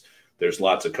said, there's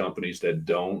lots of companies that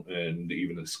don't, and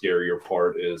even the scarier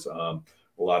part is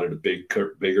a lot of the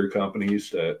bigger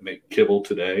companies that make kibble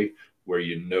today, where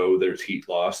there's heat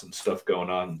loss and stuff going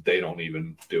on, they don't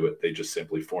even do it. They just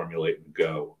simply formulate and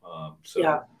go.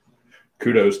 So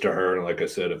kudos to her. And like I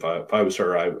said, if I was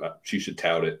her, she should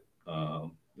tout it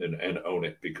and own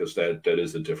it, because that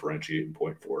is a differentiating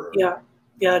point for her. Yeah,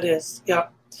 it is. Yeah.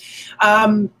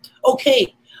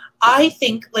 Okay. I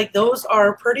think like those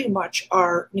are pretty much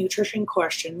our nutrition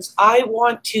questions. I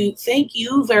want to thank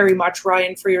you very much,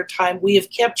 Ryan, for your time. We have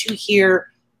kept you here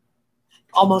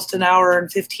almost an hour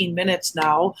and 15 minutes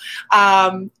now.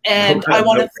 And I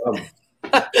want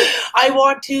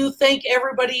to thank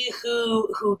everybody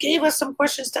who gave us some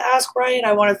questions to ask Ryan.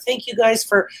 I want to thank you guys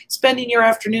for spending your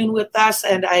afternoon with us,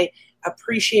 and I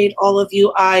appreciate all of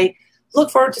you. I look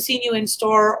forward to seeing you in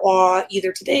store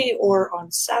either today or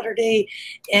on Saturday.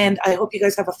 And I hope you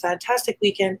guys have a fantastic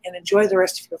weekend and enjoy the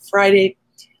rest of your Friday.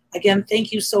 Again,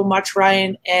 thank you so much,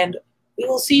 Ryan, and we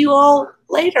will see you all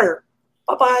later.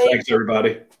 Bye-bye. Thanks,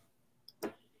 everybody.